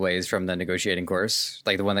takeaways from the negotiating course,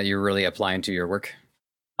 like the one that you're really applying to your work?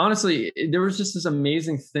 Honestly, there was just this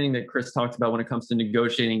amazing thing that Chris talked about when it comes to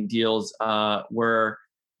negotiating deals, where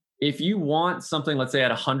if you want something, let's say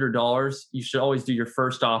at $100, you should always do your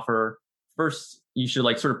first offer. First, you should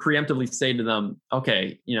like sort of preemptively say to them,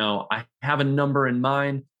 okay, I have a number in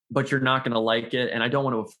mind, but you're not going to like it, and I don't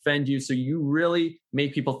want to offend you. So you really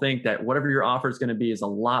make people think that whatever your offer is going to be is a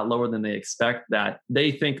lot lower than they expect, that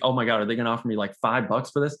they think, oh my God, are they going to offer me like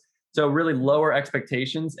 $5 for this? So really lower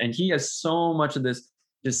expectations. And he has so much of this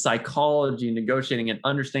just psychology, negotiating, and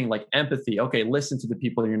understanding, like empathy. Okay, listen to the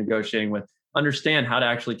people you're negotiating with, understand how to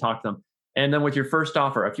actually talk to them. And then with your first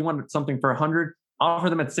offer, if you want something for 100,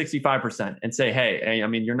 offer them at 65% and say, hey, I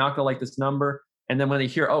mean, you're not going to like this number. And then when they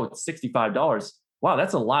hear, oh, it's $65, wow,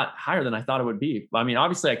 that's a lot higher than I thought it would be. I mean,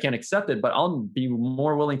 obviously I can't accept it, but I'll be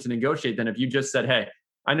more willing to negotiate than if you just said, hey,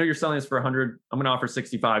 I know you're selling this for 100. I'm going to offer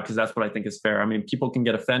 65 because that's what I think is fair. I mean, people can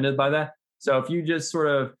get offended by that. So if you just sort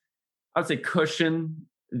of, I would say, cushion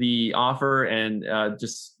the offer and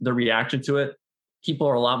just the reaction to it, people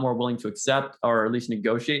are a lot more willing to accept or at least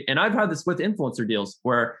negotiate. And I've had this with influencer deals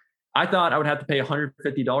where I thought I would have to pay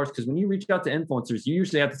 $150 because when you reach out to influencers, you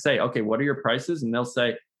usually have to say, okay, what are your prices? And they'll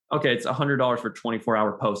say, okay, it's $100 for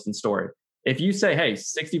 24-hour post and story. If you say, hey,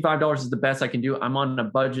 $65 is the best I can do, I'm on a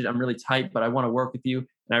budget, I'm really tight, but I want to work with you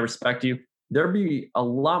and I respect you, they'll be a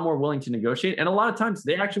lot more willing to negotiate. And a lot of times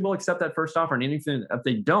they actually will accept that first offer. And anything, if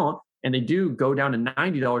they don't, and they do go down to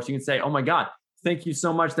 $90, you can say, oh my God, thank you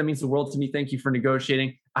so much. That means the world to me. Thank you for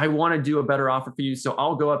negotiating. I want to do a better offer for you. So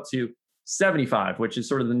I'll go up to 75, which is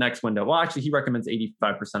sort of the next window. Well, actually, he recommends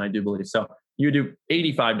 85%, I do believe. So you do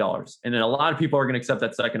 $85. And then a lot of people are going to accept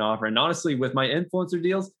that second offer. And honestly, with my influencer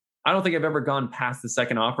deals, I don't think I've ever gone past the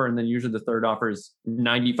second offer. And then usually the third offer is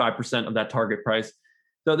 95% of that target price.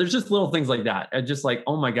 So there's just little things like that. And just like,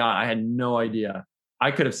 oh my God, I had no idea. I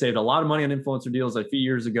could have saved a lot of money on influencer deals a few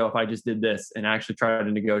years ago if I just did this and actually tried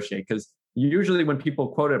to negotiate. Because usually when people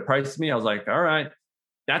quote a price to me, I was like, all right,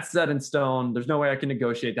 that's set in stone. There's no way I can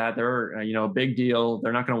negotiate that. They're, a big deal.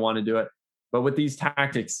 They're not going to want to do it. But with these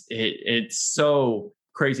tactics, it's so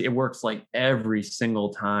crazy. It works like every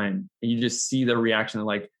single time. And you just see the reaction,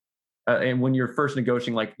 like, and when you're first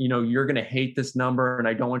negotiating, like, you're going to hate this number and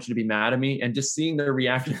I don't want you to be mad at me. And just seeing their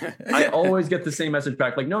reaction, I always get the same message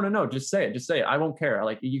back. Like, no, just say it. Just say it. I won't care.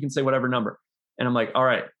 Like, you can say whatever number. And I'm like, all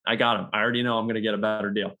right, I got him. I already know I'm going to get a better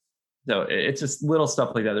deal. So it's just little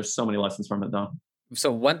stuff like that. There's so many lessons from it though.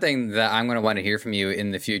 So one thing that I'm going to want to hear from you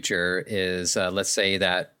in the future is, let's say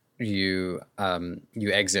that you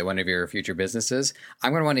exit one of your future businesses.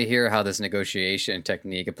 I'm going to want to hear how this negotiation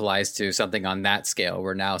technique applies to something on that scale,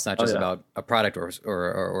 where now it's not just about a product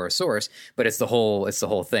or a source, but it's the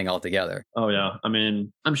whole thing altogether. Oh yeah, I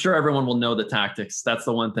mean, I'm sure everyone will know the tactics. That's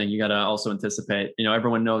the one thing you got to also anticipate.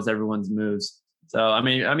 Everyone knows everyone's moves. So I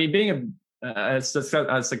mean, being a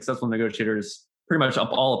successful negotiator is pretty much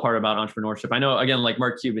all a part about entrepreneurship. I know, again, like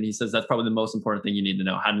Mark Cuban, he says that's probably the most important thing you need to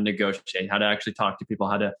know: how to negotiate, how to actually talk to people,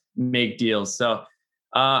 how to make deals. So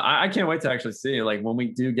I can't wait to actually see, like, when we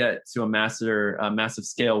do get to a massive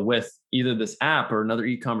scale with either this app or another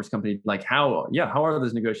e-commerce company, like how are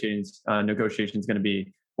those negotiations going to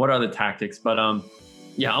be? What are the tactics? But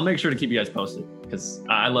I'll make sure to keep you guys posted because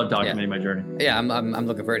I love documenting my journey. Yeah, I'm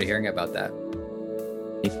looking forward to hearing about that.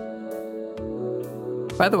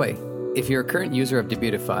 By the way, if you're a current user of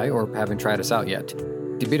Debutify or haven't tried us out yet,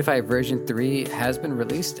 Debutify version 3 has been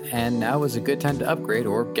released, and now is a good time to upgrade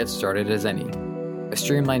or get started as any. A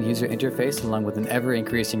streamlined user interface along with an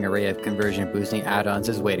ever-increasing array of conversion-boosting add-ons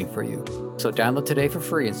is waiting for you. So download today for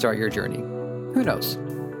free and start your journey. Who knows?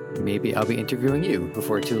 Maybe I'll be interviewing you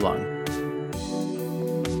before too long.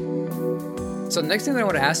 So the next thing that I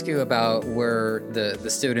want to ask you about were the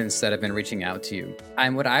students that have been reaching out to you.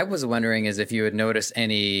 And what I was wondering is if you had noticed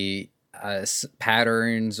any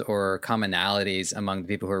patterns or commonalities among the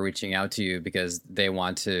people who are reaching out to you because they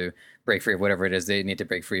want to break free of whatever it is they need to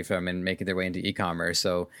break free from and making their way into e-commerce.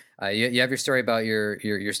 So you have your story about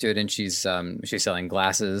your student. She's selling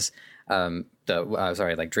glasses,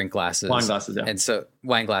 like drink glasses, wine glasses, yeah. And so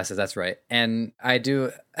wine glasses, that's right. And I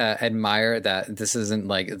do admire that this isn't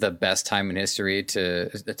like the best time in history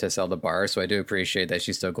to sell the bar. So I do appreciate that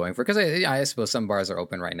she's still going for it, because I suppose some bars are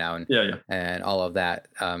open right now and all of that.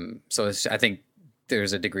 So I think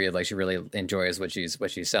there's a degree of like she really enjoys what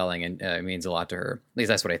she's selling, and it means a lot to her. At least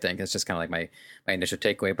that's what I think. It's just kind of like my initial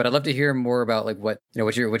takeaway. But I'd love to hear more about like what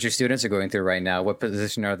what your students are going through right now. What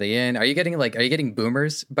position are they in? Are you getting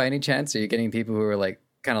boomers by any chance? Are you getting people who are like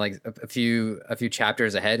kind of like a few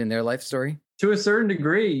chapters ahead in their life story? To a certain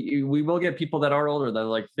degree, we will get people that are older, that are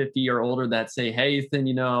like 50 or older, that say, hey, Ethan,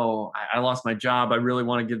 I lost my job. I really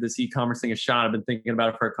want to give this e-commerce thing a shot. I've been thinking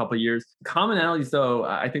about it for a couple of years. Commonalities, though,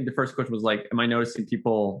 I think the first question was like, am I noticing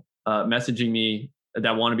people messaging me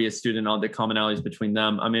that want to be a student, all the commonalities between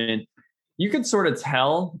them? I mean, you can sort of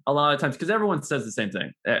tell a lot of times because everyone says the same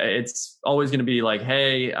thing. It's always going to be like,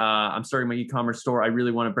 hey, I'm starting my e-commerce store. I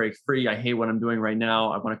really want to break free. I hate what I'm doing right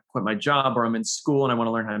now. I want to quit my job, or I'm in school and I want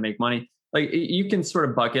to learn how to make money. Like you can sort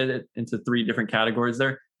of bucket it into 3 different categories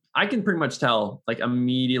there. I can pretty much tell like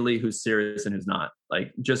immediately who's serious and who's not,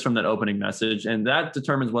 like just from that opening message. And that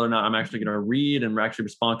determines whether or not I'm actually going to read and actually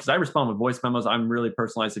respond. Cause I respond with voice memos. I'm really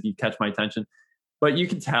personalized if you catch my attention, but you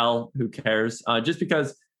can tell who cares just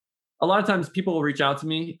because a lot of times people will reach out to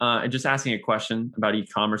me and just asking a question about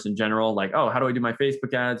e-commerce in general, like, oh, how do I do my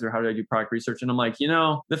Facebook ads, or how do I do product research? And I'm like,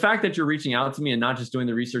 the fact that you're reaching out to me and not just doing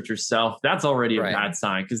the research yourself, that's already a bad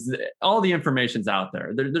sign because all the information's out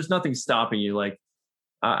there. There's nothing stopping you. Like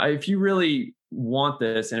if you really want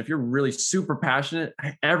this and if you're really super passionate,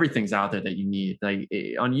 everything's out there that you need, like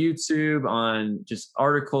on YouTube, on just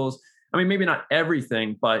articles. I mean, maybe not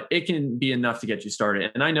everything, but it can be enough to get you started.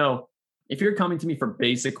 And I know if you're coming to me for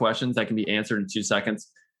basic questions that can be answered in 2 seconds,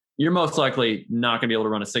 you're most likely not going to be able to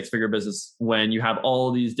run a 6-figure business when you have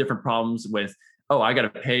all these different problems with, oh, I got to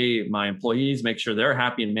pay my employees, make sure they're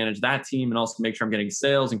happy and manage that team, and also make sure I'm getting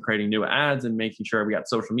sales and creating new ads and making sure we got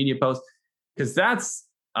social media posts, because that's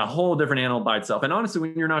a whole different animal by itself. And honestly,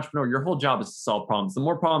 when you're an entrepreneur, your whole job is to solve problems. The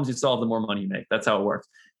more problems you solve, the more money you make. That's how it works.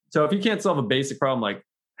 So if you can't solve a basic problem, like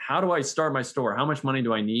how do I start my store? How much money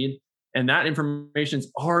do I need? And that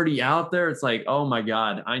information's already out there. It's like, oh my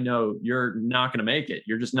God, I know you're not going to make it.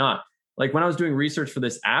 You're just not. Like when I was doing research for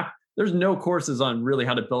this app, there's no courses on really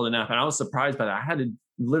how to build an app. And I was surprised by that. I had to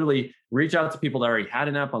literally reach out to people that already had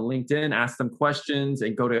an app on LinkedIn, ask them questions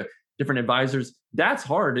and go to different advisors. That's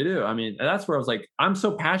hard to do. I mean, that's where I was like, I'm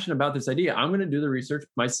so passionate about this idea. I'm going to do the research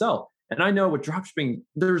myself. And I know with dropshipping,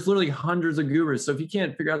 there's literally hundreds of gurus. So if you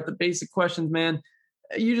can't figure out the basic questions, man,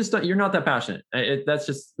 you're not that passionate. That's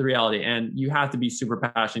just the reality. And you have to be super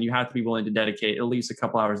passionate. You have to be willing to dedicate at least a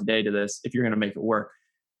couple hours a day to this if you're going to make it work.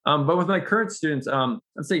 But with my current students, I'd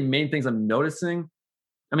say main things I'm noticing.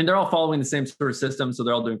 I mean, they're all following the same sort of system. So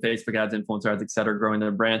they're all doing Facebook ads, influencer ads, et cetera, growing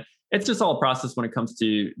their brand. It's just all a process when it comes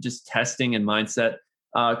to just testing and mindset.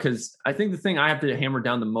 Because I think the thing I have to hammer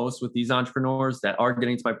down the most with these entrepreneurs that are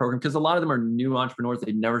getting into my program, because a lot of them are new entrepreneurs,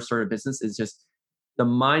 they've never started a business, is just the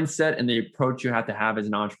mindset and the approach you have to have as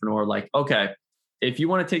an entrepreneur. Like, okay, if you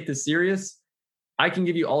want to take this serious, I can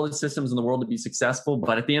give you all the systems in the world to be successful.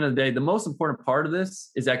 But at the end of the day, the most important part of this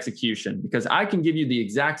is execution, because I can give you the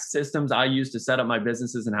exact systems I use to set up my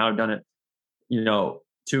businesses and how I've done it,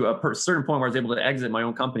 to a certain point where I was able to exit my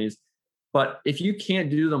own companies. But if you can't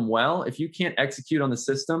do them well, if you can't execute on the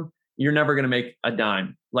system, you're never going to make a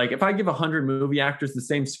dime. Like if I give 100 movie actors the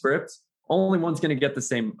same script, only one's going to get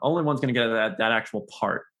that actual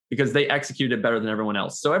part because they execute it better than everyone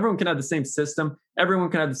else. So everyone can have the same system. Everyone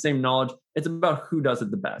can have the same knowledge. It's about who does it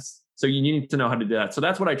the best. So you need to know how to do that. So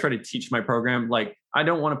that's what I try to teach my program. Like, I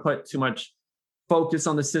don't want to put too much focus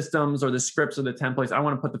on the systems or the scripts or the templates. I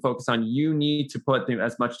want to put the focus on, you need to put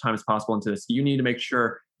as much time as possible into this. You need to make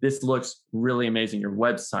sure this looks really amazing. Your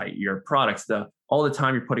website, your products, all the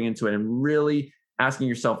time you're putting into it, and really asking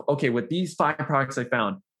yourself, okay, with these 5 products I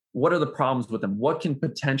found, what are the problems with them? What can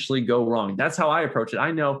potentially go wrong? That's how I approach it.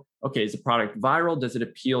 I know, okay, is the product viral? Does it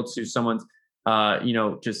appeal to someone's,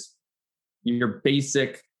 just your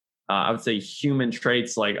basic, I would say human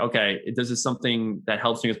traits? Like, okay, is this something that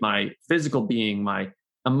helps me with my physical being, my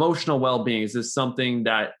emotional well-being? Is this something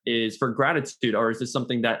that is for gratitude? Or is this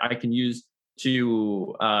something that I can use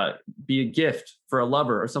to be a gift for a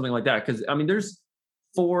lover or something like that? Because I mean, there's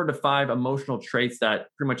 4 to 5 emotional traits that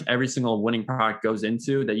pretty much every single winning product goes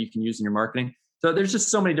into that you can use in your marketing. So there's just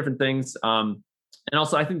so many different things. And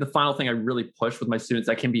also, I think the final thing I really push with my students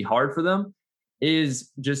that can be hard for them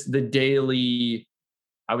is just the daily,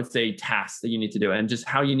 I would say, tasks that you need to do and just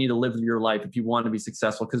how you need to live your life if you want to be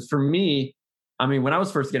successful. Because for me, I mean, when I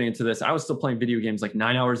was first getting into this, I was still playing video games like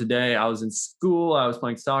 9 hours a day. I was in school. I was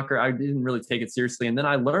playing soccer. I didn't really take it seriously. And then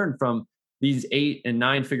I learned from these 8 and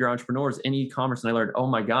 9 figure entrepreneurs in e-commerce. And I learned, oh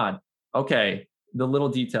my God, okay, the little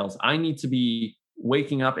details. I need to be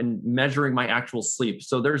waking up and measuring my actual sleep.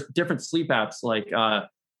 So there's different sleep apps like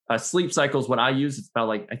Sleep Cycle is what I use. It's about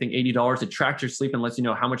like, I think $80. It tracks your sleep and lets you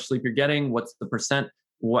know how much sleep you're getting, what's the percent,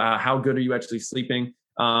 how good are you actually sleeping.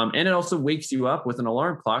 And it also wakes you up with an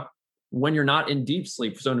alarm clock when you're not in deep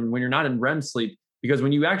sleep. So when you're not in REM sleep, because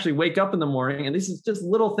when you actually wake up in the morning, and this is just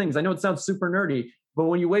little things, I know it sounds super nerdy, but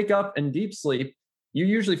when you wake up in deep sleep, you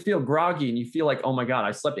usually feel groggy and you feel like, oh my God,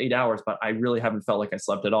 I slept 8 hours, but I really haven't felt like I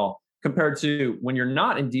slept at all. Compared to when you're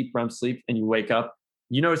not in deep REM sleep and you wake up,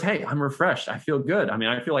 you notice, hey, I'm refreshed. I feel good. I mean,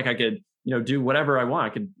 I feel like I could, do whatever I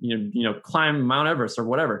want. I could, climb Mount Everest or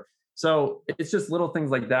whatever. So it's just little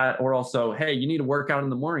things like that. Or also, hey, you need to work out in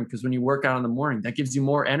the morning, because when you work out in the morning, that gives you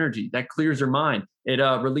more energy. That clears your mind. It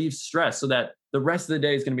relieves stress so that the rest of the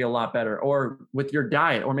day is going to be a lot better. Or with your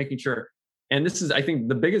diet, or making sure. And this is, I think,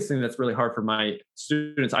 the biggest thing that's really hard for my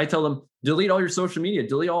students. I tell them, delete all your social media,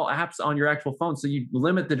 delete all apps on your actual phone, so you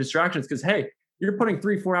limit the distractions. Because, hey, you're putting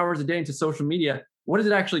 3-4 hours a day into social media. What has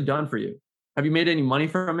it actually done for you? Have you made any money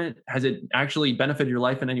from it? Has it actually benefited your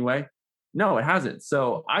life in any way? No, it hasn't.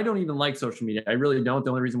 So I don't even like social media. I really don't.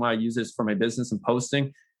 The only reason why I use it is for my business and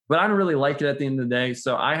posting, but I don't really like it at the end of the day.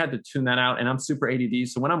 So I had to tune that out, and I'm super ADD.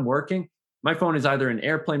 So when I'm working, my phone is either in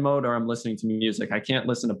airplane mode or I'm listening to music. I can't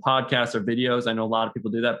listen to podcasts or videos. I know a lot of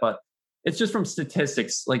people do that, but it's just from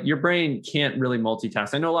statistics. Like, your brain can't really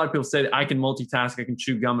multitask. I know a lot of people say that I can multitask, I can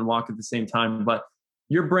chew gum and walk at the same time, but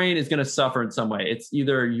your brain is going to suffer in some way. It's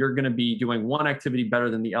either you're going to be doing one activity better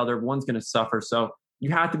than the other, one's going to suffer. So you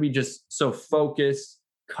have to be just so focused,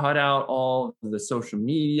 cut out all the social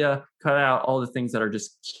media, cut out all the things that are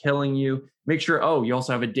just killing you. Make sure, you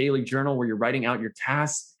also have a daily journal where you're writing out your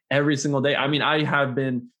tasks every single day. I mean, I have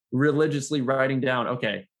been religiously writing down,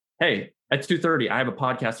 okay, hey, at 2:30, I have a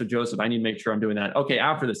podcast with Joseph. I need to make sure I'm doing that. Okay,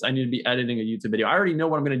 after this, I need to be editing a YouTube video. I already know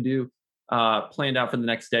what I'm going to do planned out for the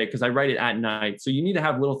next day, because I write it at night. So you need to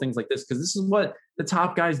have little things like this, because this is what the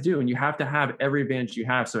top guys do. And you have to have every advantage you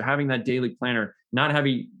have. So having that daily planner, not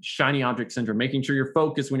having shiny object syndrome, making sure you're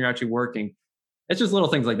focused when you're actually working. It's just little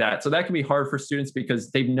things like that. So that can be hard for students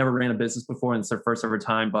because they've never ran a business before and it's their first ever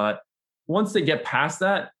time. But once they get past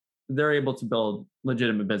that, they're able to build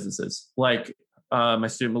legitimate businesses. Like my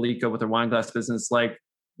student Malika with her wine glass business, like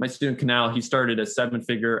my student Canal, he started a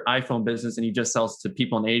 7-figure iPhone business and he just sells to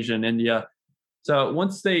people in Asia and India. So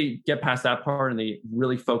once they get past that part and they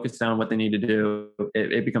really focus down on what they need to do,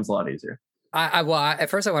 it becomes a lot easier. At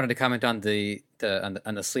first I wanted to comment on the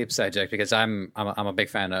sleep subject, because I'm a big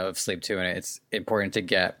fan of sleep too, and it's important to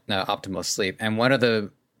get optimal sleep. And one of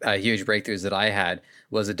the huge breakthroughs that I had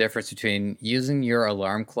was the difference between using your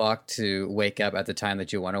alarm clock to wake up at the time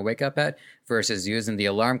that you want to wake up at versus using the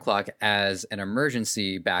alarm clock as an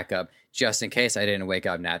emergency backup just in case I didn't wake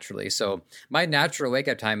up naturally. So my natural wake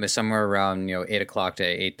up time is somewhere around 8 o'clock to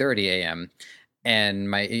 8:30 a.m.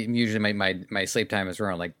 and usually my sleep time is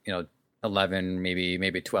around 11,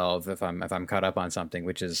 maybe 12 if I'm caught up on something,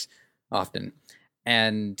 which is often.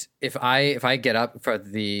 And if I get up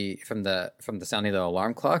from the sounding of the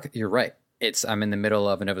alarm clock, you're right. I'm in the middle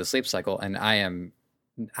of another sleep cycle and I am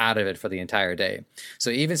out of it for the entire day. So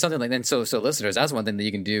even something like that. So listeners, that's one thing that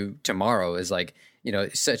you can do tomorrow is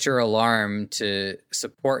set your alarm to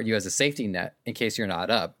support you as a safety net in case you're not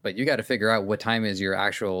up. But you got to figure out what time is your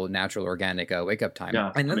actual natural organic wake up time.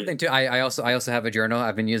 Yeah, another thing too, I also have a journal.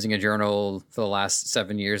 I've been using a journal for the last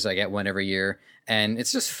 7 years. I get one every year. And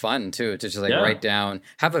it's just fun too, to just write down,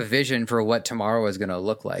 have a vision for what tomorrow is going to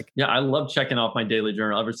look like. Yeah, I love checking off my daily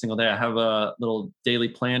journal every single day. I have a little daily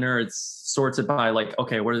planner. It's sorted by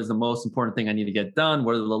okay, what is the most important thing I need to get done?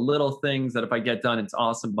 What are the little things that if I get done, it's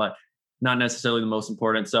awesome, but not necessarily the most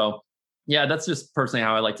important. So yeah, that's just personally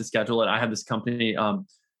how I like to schedule it. I have this company,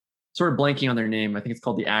 sort of blanking on their name. I think it's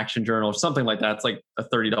called the Action Journal or something like that. It's like a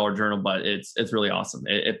 $30 journal, but it's really awesome.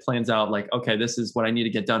 It plans out okay, this is what I need to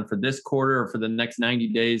get done for this quarter or for the next 90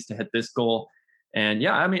 days to hit this goal. And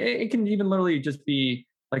yeah, I mean, it can even literally just be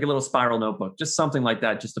like a little spiral notebook, just something like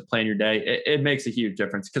that, just to plan your day. It makes a huge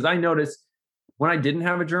difference. Because I noticed when I didn't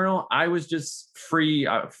have a journal, I was just free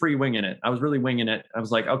winging it. I was really winging it. I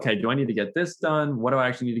was like, okay, do I need to get this done? What do I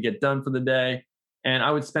actually need to get done for the day? And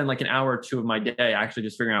I would spend an hour or two of my day actually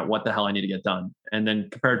just figuring out what the hell I need to get done. And then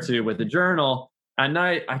compared to with the journal, at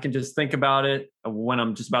night, I can just think about it. When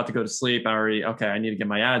I'm just about to go to sleep, I need to get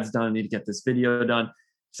my ads done. I need to get this video done, et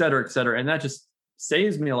cetera, et cetera. And that just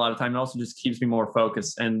saves me a lot of time and also just keeps me more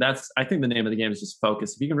focused. And I think the name of the game is just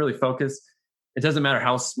focus. If you can really focus, it doesn't matter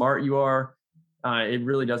how smart you are. It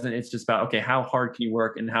really doesn't. It's just about, okay, how hard can you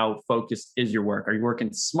work and how focused is your work? Are you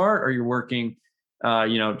working smart or are you working,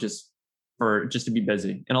 just to be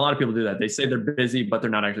busy? And a lot of people do that. They say they're busy, but they're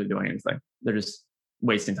not actually doing anything. They're just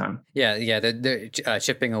wasting time. Yeah. They're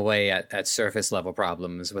chipping away at surface level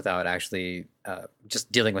problems without actually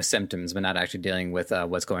just dealing with symptoms, but not actually dealing with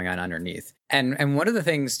what's going on underneath. And one of the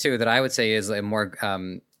things too that I would say is a more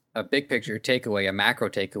a big picture takeaway, a macro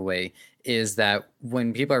takeaway, is that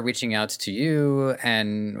when people are reaching out to you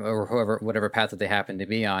and or whoever, whatever path that they happen to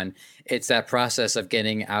be on, it's that process of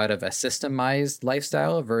getting out of a systemized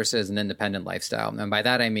lifestyle versus an independent lifestyle. And by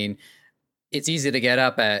that, I mean, it's easy to get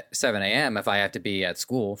up at 7 a.m. if I have to be at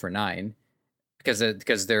school for 9,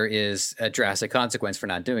 because there is a drastic consequence for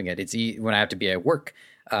not doing it. When I have to be at work,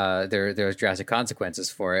 there's drastic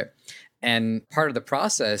consequences for it. And part of the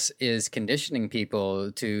process is conditioning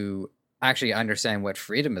people to actually understand what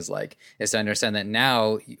freedom is like, is to understand that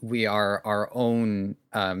now we are our own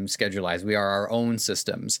schedulized, we are our own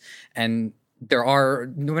systems. And there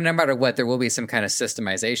are, no matter what, there will be some kind of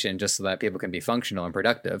systemization just so that people can be functional and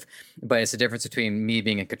productive. But it's the difference between me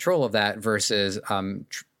being in control of that versus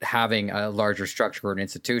having a larger structure or an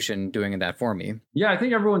institution doing that for me. Yeah, I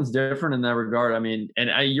think everyone's different in that regard. I mean,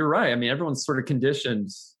 you're right. I mean, everyone's sort of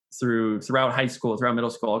conditioned throughout high school, throughout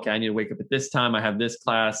middle school. Okay, I need to wake up at this time. I have this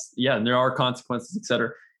class. Yeah, and there are consequences, et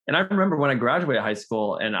cetera. And I remember when I graduated high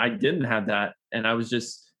school and I didn't have that. And I was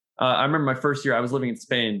just, I remember my first year, I was living in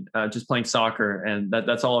Spain, just playing soccer. And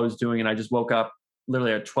that's all I was doing. And I just woke up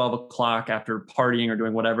literally at 12 o'clock after partying or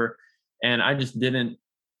doing whatever. And I just didn't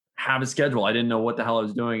have a schedule. I didn't know what the hell I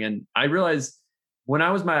was doing. And I realized when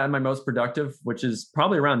I was my most productive, which is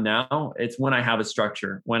probably around now, it's when I have a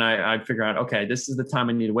structure, when I figure out, okay, this is the time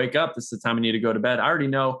I need to wake up. This is the time I need to go to bed. I already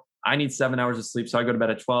know I need 7 hours of sleep. So I go to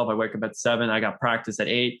bed at 12. I wake up at 7. I got practice at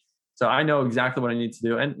 8. So I know exactly what I need to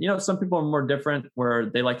do. And, some people are more different where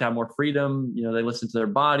they like to have more freedom. They listen to their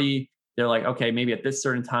body. They're like, okay, maybe at this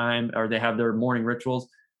certain time, or they have their morning rituals.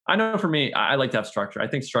 I know for me, I like to have structure. I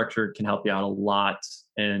think structure can help you out a lot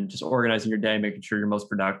in just organizing your day, making sure you're most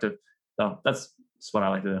productive. So that's what I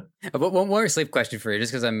like to do. But one more sleep question for you,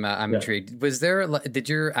 just because I'm intrigued. Did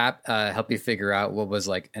your app help you figure out what was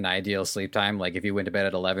like an ideal sleep time? Like if you went to bed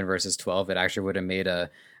at 11 versus 12, it actually would have made a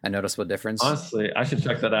noticeable difference? Honestly, I should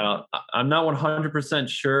check that out. I'm not 100%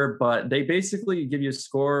 sure, but they basically give you a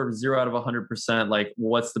score 0 out of 100%. Like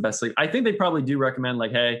what's the best sleep? I think they probably do recommend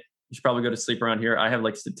like, hey, you should probably go to sleep around here. I have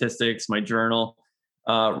like statistics, my journal,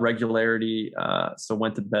 regularity. So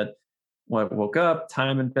went to bed, woke up,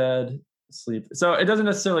 time in bed, sleep. So it doesn't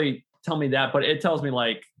necessarily tell me that, but it tells me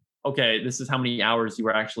like, okay, this is how many hours you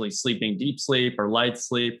were actually sleeping, deep sleep or light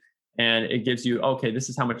sleep. And it gives you, okay, this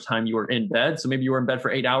is how much time you were in bed. So maybe you were in bed for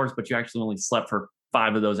 8 hours, but you actually only slept for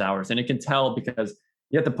 5 of those hours. And it can tell because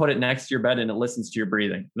you have to put it next to your bed and it listens to your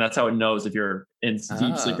breathing. And that's how it knows if you're in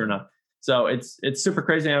deep sleep or not. So it's super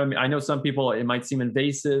crazy. I mean, I know some people, it might seem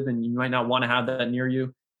invasive and you might not want to have that near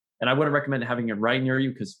you. And I wouldn't recommend having it right near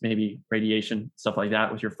you because maybe radiation, stuff like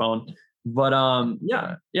that with your phone. But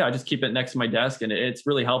yeah, I just keep it next to my desk and it's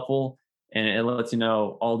really helpful. And it lets you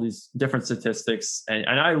know all these different statistics. And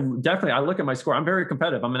I look at my score. I'm very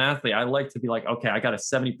competitive. I'm an athlete. I like to be like, okay, I got a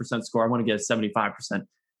 70% score. I want to get a 75%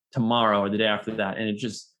 tomorrow or the day after that. And it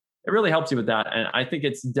really helps you with that. And I think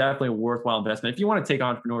it's definitely a worthwhile investment. If you want to take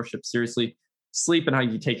entrepreneurship seriously, sleep and how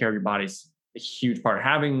you take care of your body is a huge part.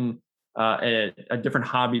 Having a different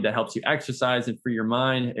hobby that helps you exercise and free your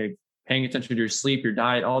mind, paying attention to your sleep, your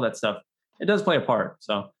diet, all that stuff, it does play a part.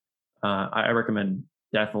 So I recommend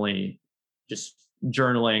definitely just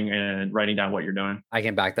journaling and writing down what you're doing. I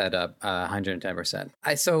can back that up 110%.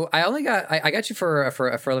 I got you for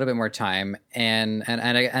a little bit more time, and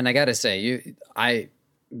I got to say, I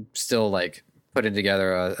still like putting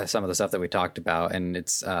together some of the stuff that we talked about, and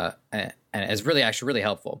it's really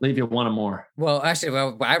helpful. Leave you wanting more. Well, actually,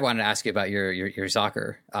 I wanted to ask you about your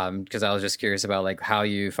soccer, because I was just curious about like how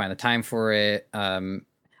you find the time for it.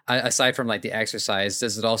 Aside from like the exercise,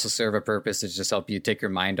 does it also serve a purpose to just help you take your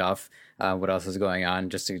mind off what else is going on,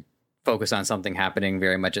 just to focus on something happening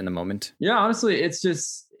very much in the moment? Yeah, honestly,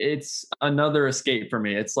 it's another escape for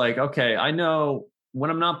me. It's like, okay, I know when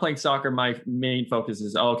I'm not playing soccer, my main focus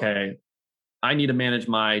is, okay, I need to manage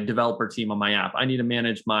my developer team on my app. I need to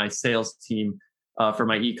manage my sales team for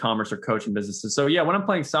my e-commerce or coaching businesses. So yeah, when I'm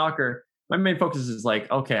playing soccer, my main focus is like,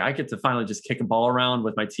 okay, I get to finally just kick a ball around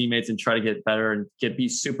with my teammates and try to get better and be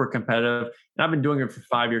super competitive. And I've been doing it for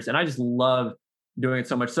 5 years and I just love doing it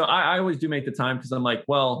so much. So I always do make the time because I'm like,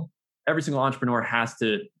 well, every single entrepreneur has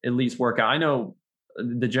to at least work out. I know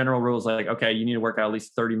the general rule is like, okay, you need to work out at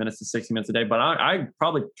least 30 minutes to 60 minutes a day, but I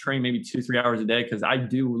probably train maybe 2-3 hours a day because I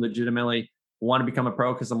do legitimately want to become a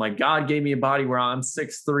pro because I'm like, God gave me a body where I'm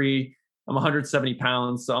 6'3", I'm 170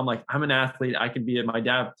 pounds. So I'm like, I'm an athlete. I can be it. My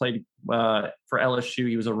dad played for LSU.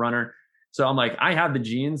 He was a runner. So I'm like, I have the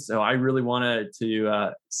genes, so I really wanted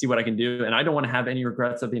to see what I can do, and I don't want to have any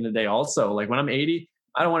regrets at the end of the day. Also, like when I'm 80,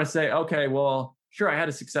 I don't want to say, okay, well, sure, I had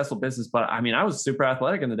a successful business, but I mean, I was super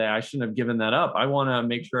athletic in the day. I shouldn't have given that up. I want to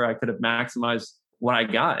make sure I could have maximized what I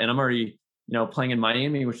got, and I'm already, playing in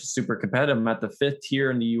Miami, which is super competitive. I'm at the 5th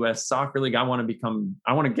tier in the U.S. Soccer League. I want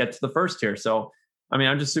to get to the 1st tier. So, I mean,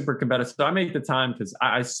 I'm just super competitive. So I make the time because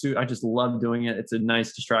I just love doing it. It's a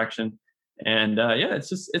nice distraction. And yeah,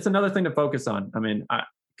 it's another thing to focus on. I mean,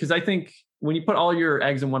 because I think when you put all your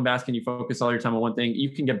eggs in one basket and you focus all your time on one thing, you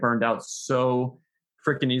can get burned out so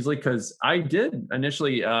freaking easily. Because I did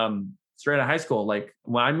initially straight out of high school, like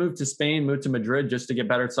when I moved to Spain, moved to Madrid just to get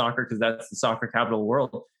better at soccer because that's the soccer capital of the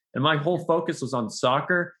world. And my whole focus was on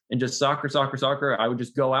soccer and just soccer, soccer, soccer. I would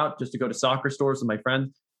just go out just to go to soccer stores with my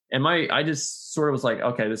friends. And I just sort of was like,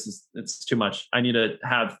 okay, it's too much. I need to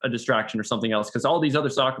have a distraction or something else. Because all these other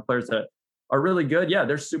soccer players that are really good, yeah,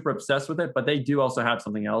 they're super obsessed with it, but they do also have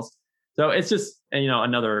something else. So it's just,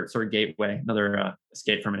 another sort of gateway, another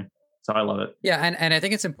escape for me. So I love it. Yeah, and I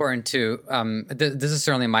think it's important to. This is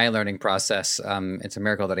certainly my learning process. It's a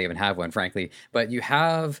miracle that I even have one, frankly. But you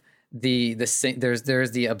have there's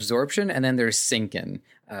the absorption and then there's sink in,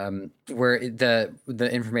 where the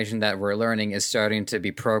information that we're learning is starting to be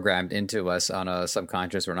programmed into us on a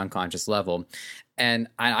subconscious or an unconscious level. And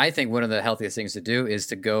I think one of the healthiest things to do is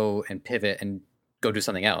to go and pivot and go do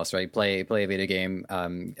something else, right? Play a video game,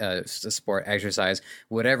 sport, exercise,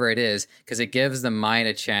 whatever it is, because it gives the mind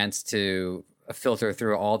a chance to filter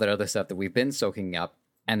through all that other stuff that we've been soaking up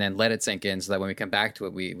and then let it sink in so that when we come back to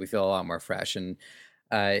it, we feel a lot more fresh. And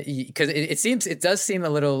because it does seem a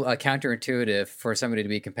little counterintuitive for somebody to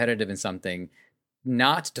be competitive in something,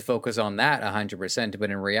 not to focus on that 100%,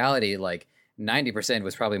 but in reality, like 90%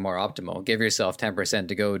 was probably more optimal. Give yourself 10%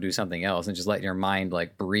 to go do something else and just let your mind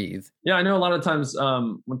like breathe. Yeah, I know a lot of times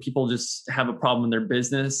when people just have a problem in their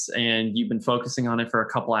business and you've been focusing on it for a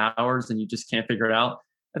couple of hours and you just can't figure it out.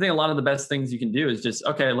 I think a lot of the best things you can do is just,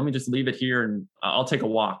 okay, let me just leave it here and I'll take a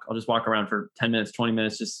walk. I'll just walk around for 10 minutes, 20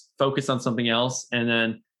 minutes, just focus on something else. And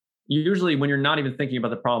then usually when you're not even thinking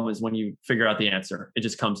about the problem is when you figure out the answer. It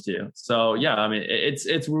just comes to you. So yeah, I mean,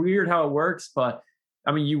 it's weird how it works, but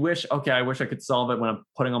I mean, you wish, okay, I wish I could solve it when I'm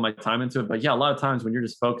putting all my time into it. But yeah, a lot of times when you're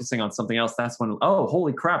just focusing on something else, that's when, oh,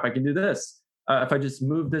 holy crap, I can do this. If I just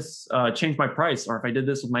move this, change my price, or if I did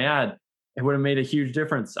this with my ad, it would have made a huge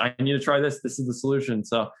difference. I need to try this. This is the solution.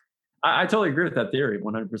 So I totally agree with that theory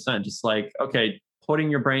 100%. Just like, okay, putting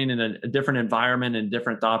your brain in a different environment and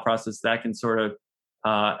different thought process that can sort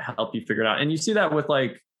of help you figure it out. And you see that with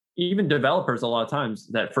like even developers a lot of times,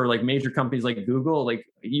 that for like major companies like Google, like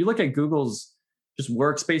you look at Google's just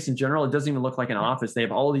workspace in general, it doesn't even look like an office. They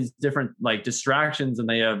have all these different like distractions, and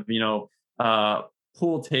they have,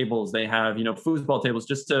 pool tables, they have, foosball tables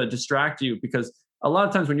just to distract you, because a lot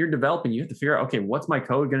of times when you're developing, you have to figure out, okay, what's my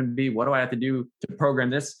code going to be? What do I have to do to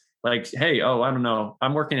program this? Like, hey, I don't know.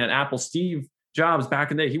 I'm working at Apple. Steve Jobs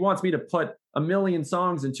back in the day, he wants me to put 1 million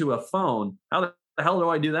songs into a phone. How the hell do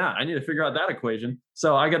I do that? I need to figure out that equation.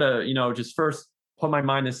 So I got to, just first put my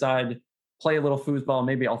mind aside, play a little foosball.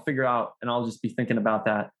 Maybe I'll figure out, and I'll just be thinking about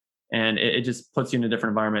that. And it just puts you in a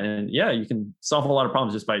different environment. And yeah, you can solve a lot of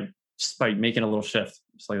problems just by making a little shift,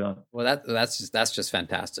 just like that. Well, that's just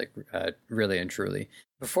fantastic, really and truly.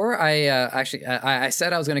 Before I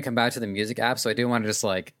said I was going to come back to the music app, so I do want to just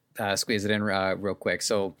like squeeze it in real quick.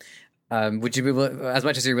 So, would you be, as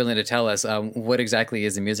much as you're willing to tell us, what exactly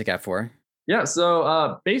is the music app for? Yeah,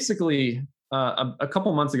 so basically, a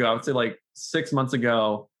couple months ago, I would say like 6 months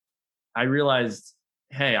ago, I realized,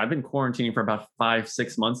 hey, I've been quarantining for about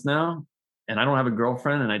 5-6 months now, and I don't have a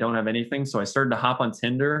girlfriend and I don't have anything. So I started to hop on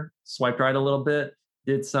Tinder, swiped right a little bit,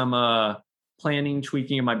 did some planning,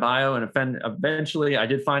 tweaking in my bio, and eventually I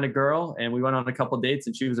did find a girl, and we went on a couple of dates,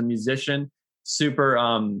 and she was a musician, super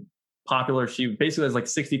popular. She basically has like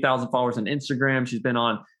 60,000 followers on Instagram. She's been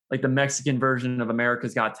on like the Mexican version of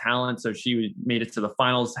America's Got Talent. So she made it to the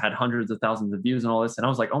finals, had hundreds of thousands of views and all this. And I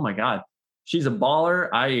was like, oh my God, she's a baller.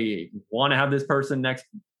 I want to have this person next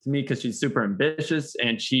to me because she's super ambitious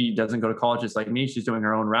and she doesn't go to college just like me. She's doing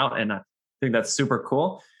her own route. And I think that's super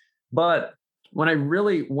cool. But when I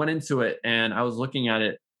really went into it and I was looking at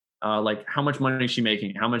it, like how much money is she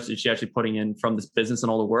making? How much is she actually putting in from this business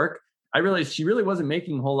and all the work? I realized she really wasn't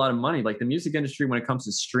making a whole lot of money. Like the music industry, when it comes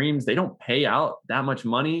to streams, they don't pay out that much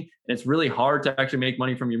money. And it's really hard to actually make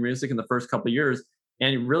money from your music in the first couple of years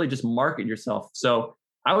and you really just market yourself. So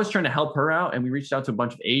I was trying to help her out, and we reached out to a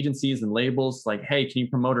bunch of agencies and labels like, hey, can you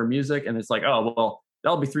promote her music? And it's like, oh, well,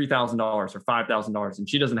 that'll be $3,000 or $5,000. And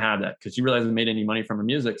she doesn't have that because she really hasn't made any money from her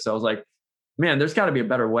music. So I was like, man, there's got to be a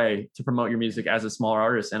better way to promote your music as a smaller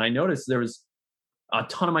artist. And I noticed there was a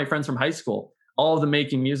ton of my friends from high school, all of them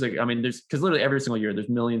making music. I mean, because literally every single year there's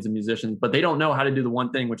millions of musicians, but they don't know how to do the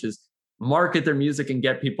one thing, which is market their music and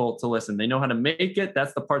get people to listen. They know how to make it.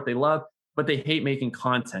 That's the part they love, but they hate making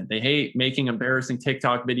content. They hate making embarrassing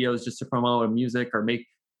TikTok videos just to promote music, or make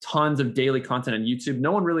tons of daily content on YouTube.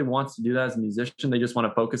 No one really wants to do that as a musician. They just want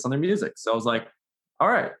to focus on their music. So I was like, all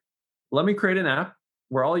right, let me create an app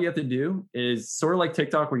where all you have to do is sort of like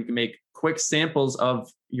TikTok, where you can make quick samples of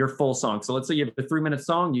your full song. So let's say you have a 3-minute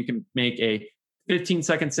song, you can make a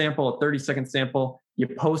 15-second sample, a 30-second sample, you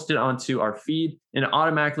post it onto our feed, and it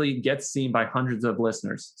automatically gets seen by hundreds of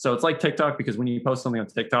listeners. So it's like TikTok, because when you post something on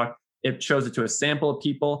TikTok, it shows it to a sample of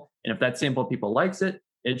people. And if that sample of people likes it,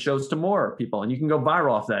 it shows to more people, and you can go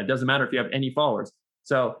viral off that. It doesn't matter if you have any followers.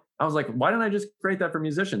 So I was like, why don't I just create that for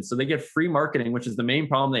musicians? So they get free marketing, which is the main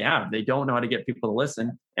problem they have. They don't know how to get people to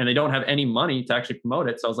listen, and they don't have any money to actually promote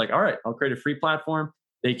it. So I was like, all right, I'll create a free platform.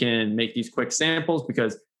 They can make these quick samples,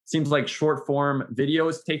 because it seems like short form video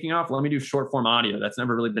is taking off. Let me do short form audio. That's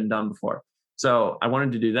never really been done before. So I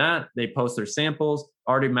wanted to do that. They post their samples,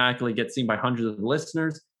 automatically get seen by hundreds of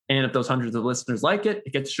listeners. And if those hundreds of listeners like it,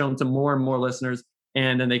 it gets shown to more and more listeners.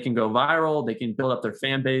 And then they can go viral. They can build up their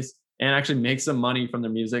fan base and actually make some money from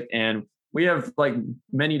their music. And we have like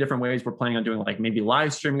many different ways we're planning on doing, like maybe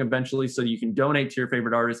live streaming eventually, so you can donate to your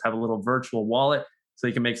favorite artist, have a little virtual wallet so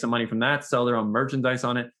you can make some money from that, sell their own merchandise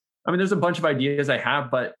on it. I mean, there's a bunch of ideas I have,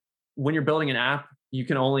 but when you're building an app, you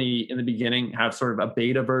can only in the beginning have sort of a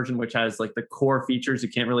beta version, which has like the core features. You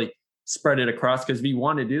can't really spread it across, because if you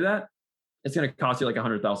want to do that, it's going to cost you like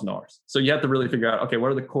 $100,000. So you have to really figure out, okay, what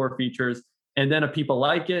are the core features? And then if people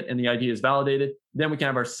like it and the idea is validated, then we can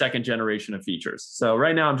have our second generation of features. So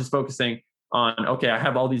right now I'm just focusing on, okay, I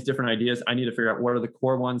have all these different ideas. I need to figure out what are the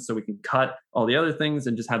core ones so we can cut all the other things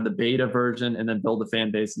and just have the beta version and then build the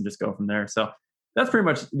fan base and just go from there. So that's pretty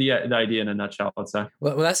much the idea in a nutshell, let's say.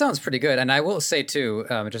 Well, that sounds pretty good. And I will say too,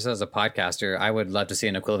 just as a podcaster, I would love to see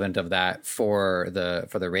an equivalent of that for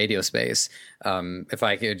the radio space. If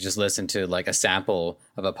I could just listen to like a sample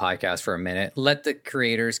of a podcast for a minute, let the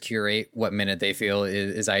creators curate what minute they feel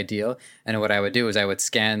is ideal. And what I would do is I would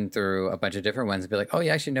scan through a bunch of different ones and be like, oh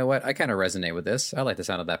yeah, actually, you know what? I kind of resonate with this. I like the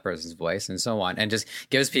sound of that person's voice, and so on. And just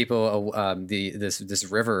gives people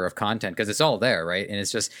this river of content, because it's all there, right? And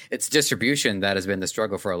it's distribution that has been the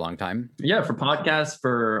struggle for a long time. Yeah, for podcasts,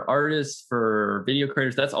 for artists, for video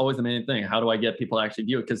creators, that's always the main thing. How do I get people to actually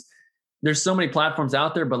view it? Because there's so many platforms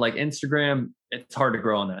out there, but like Instagram, it's hard to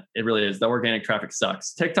grow on that. It really is. The organic traffic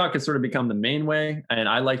sucks. TikTok has sort of become the main way, and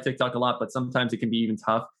I like TikTok a lot, but sometimes it can be even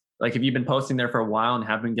tough. Like if you've been posting there for a while and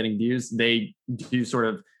haven't been getting views, they do sort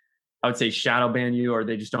of, I would say, shadow ban you, or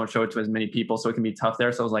they just don't show it to as many people. So it can be tough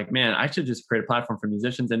there. So I was like, man, I should just create a platform for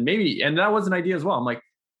musicians. And that was an idea as well. I'm like,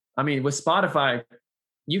 I mean, with Spotify,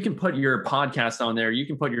 you can put your podcast on there, you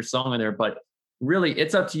can put your song on there, but really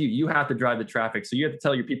it's up to you. You have to drive the traffic. So you have to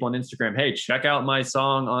tell your people on Instagram, hey, check out my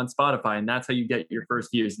song on Spotify. And that's how you get your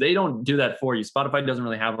first views. They don't do that for you. Spotify doesn't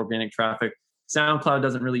really have organic traffic. SoundCloud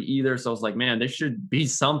doesn't really either. So I was like, man, there should be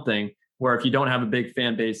something where if you don't have a big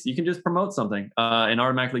fan base, you can just promote something and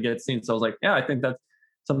automatically get seen. So I was like, yeah, I think that's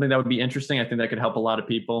something that would be interesting. I think that could help a lot of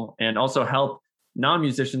people, and also help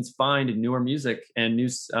non-musicians find newer music and new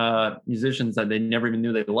musicians that they never even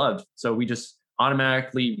knew they loved. So we just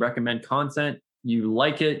automatically recommend content. You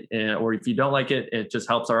like it, or if you don't like it, it just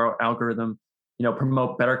helps our algorithm,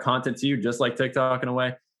 promote better content to you, just like TikTok in a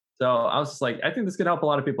way. So I was just like, I think this could help a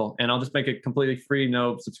lot of people, and I'll just make it completely free,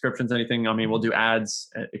 no subscriptions, anything. I mean, we'll do ads,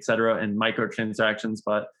 et cetera, and microtransactions,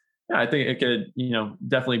 but yeah, I think it could,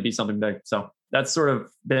 definitely be something big. So that's sort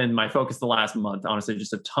of been my focus the last month, honestly,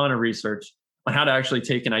 just a ton of research on how to actually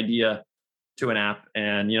take an idea to an app.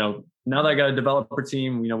 And, now that I got a developer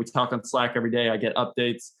team, we talk on Slack every day. I get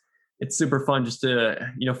updates. It's super fun just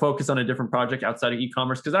to, focus on a different project outside of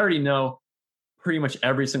e-commerce, because I already know pretty much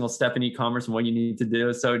every single step in e-commerce and what you need to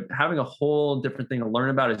do. So having a whole different thing to learn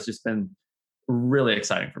about has just been really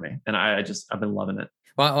exciting for me. And I've been loving it.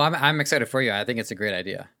 Well, I'm excited for you. I think it's a great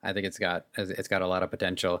idea. I think it's got a lot of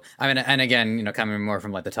potential. I mean, and again, coming more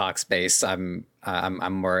from like the talk space, I'm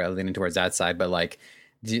more leaning towards that side. But like,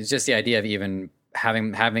 just the idea of even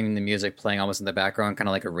having the music playing almost in the background, kind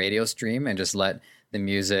of like a radio stream, and just let the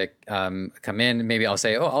music come in. Maybe I'll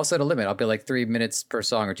say, I'll set a limit. I'll be like 3 minutes per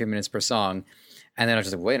song or 2 minutes per song. And then I was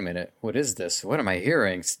just like, wait a minute, what is this? What am I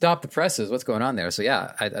hearing? Stop the presses. What's going on there? So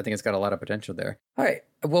yeah, I think it's got a lot of potential there. All right.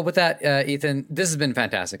 Well, with that, Ethan, this has been a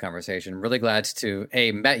fantastic conversation. Really glad to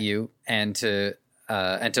met you and to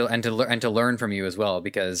learn from you as well,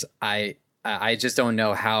 because I just don't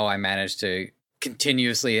know how I managed to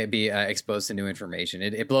continuously be exposed to new information.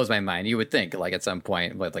 It blows my mind. You would think like at some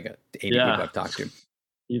point with like 80 people I've talked to.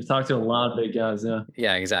 You've talked to a lot of big guys, yeah.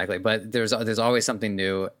 Yeah, exactly. But there's always something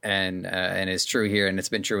new, and it's true here, and it's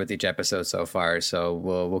been true with each episode so far. So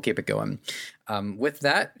we'll keep it going. With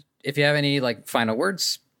that, if you have any like final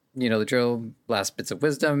words, you know the drill, last bits of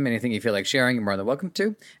wisdom, anything you feel like sharing, you're more than welcome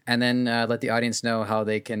to. And then let the audience know how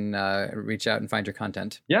they can reach out and find your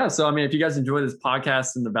content. Yeah, so I mean, if you guys enjoy this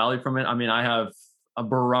podcast and the value from it, I mean, I have a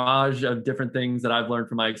barrage of different things that I've learned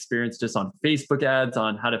from my experience just on Facebook ads,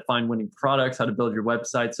 on how to find winning products, how to build your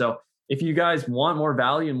website. So if you guys want more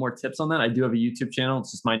value and more tips on that, I do have a YouTube channel.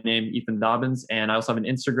 It's just my name, Ethan Dobbins. And I also have an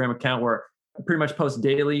Instagram account where I pretty much post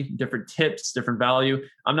daily, different tips, different value.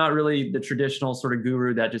 I'm not really the traditional sort of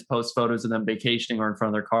guru that just posts photos of them vacationing or in front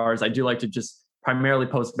of their cars. I do like to just primarily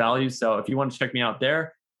post value. So if you want to check me out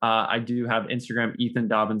there, I do have Instagram, Ethan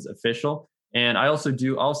Dobbins Official. And I also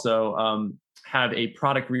have a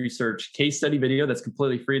product research case study video that's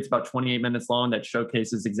completely free. It's about 28 minutes long that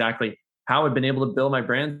showcases exactly how I've been able to build my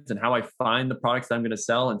brands and how I find the products that I'm going to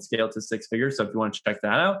sell and scale to 6 figures. So if you want to check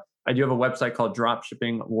that out, I do have a website called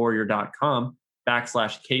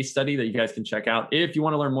dropshippingwarrior.com/case study that you guys can check out if you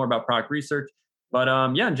want to learn more about product research. But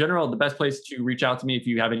in general, the best place to reach out to me if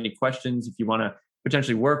you have any questions, if you want to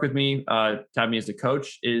potentially work with me, to have me as a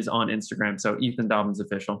coach, is on Instagram. So Ethan Dobbins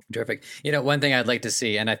Official. Terrific. You know, one thing I'd like to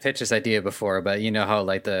see, and I pitched this idea before, but you know how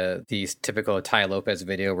like these typical Tai Lopez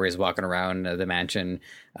video where he's walking around the mansion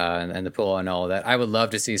and the pool and all of that. I would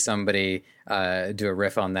love to see somebody do a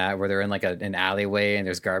riff on that where they're in like an alleyway and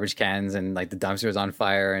there's garbage cans and like the dumpster is on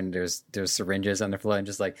fire and there's syringes on the floor and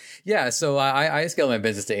just like, yeah. So I scaled my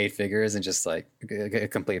business to 8 figures and just like a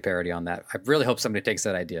complete parody on that. I really hope somebody takes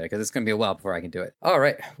that idea because it's going to be a while before I can do it. All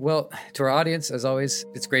right. Well, to our audience, as always,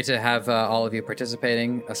 it's great to have all of you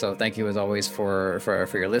participating. So thank you as always for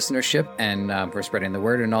your listenership and for spreading the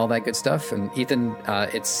word and all that good stuff. And Ethan,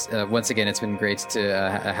 it's once again, it's been great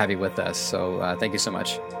to have you with us. So thank you so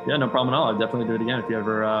much. Yeah, no problem at all. I'll definitely do it again if you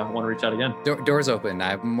ever want to reach out again. Doors open.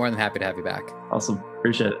 I'm more than happy to have you back. Awesome.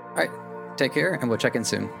 Appreciate it. All right. Take care and we'll check in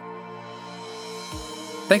soon.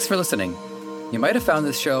 Thanks for listening. You might have found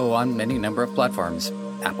this show on any number of platforms: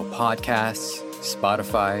 Apple Podcasts,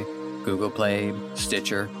 Spotify, Google Play,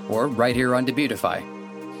 Stitcher, or right here on Debutify.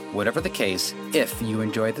 Whatever the case, if you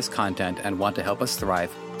enjoyed this content and want to help us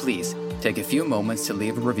thrive, please take a few moments to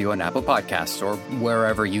leave a review on Apple Podcasts or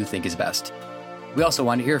wherever you think is best. We also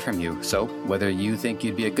want to hear from you, so whether you think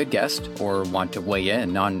you'd be a good guest or want to weigh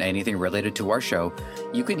in on anything related to our show,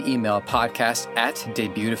 you can email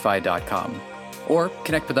podcast@debutify.com or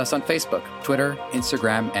connect with us on Facebook, Twitter,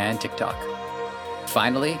 Instagram, and TikTok.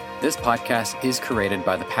 Finally, this podcast is created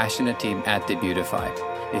by the passionate team at Debutify.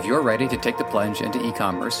 If you're ready to take the plunge into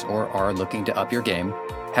e-commerce or are looking to up your game,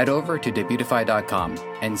 head over to debutify.com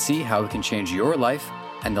and see how it can change your life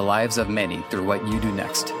and the lives of many through what you do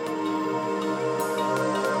next.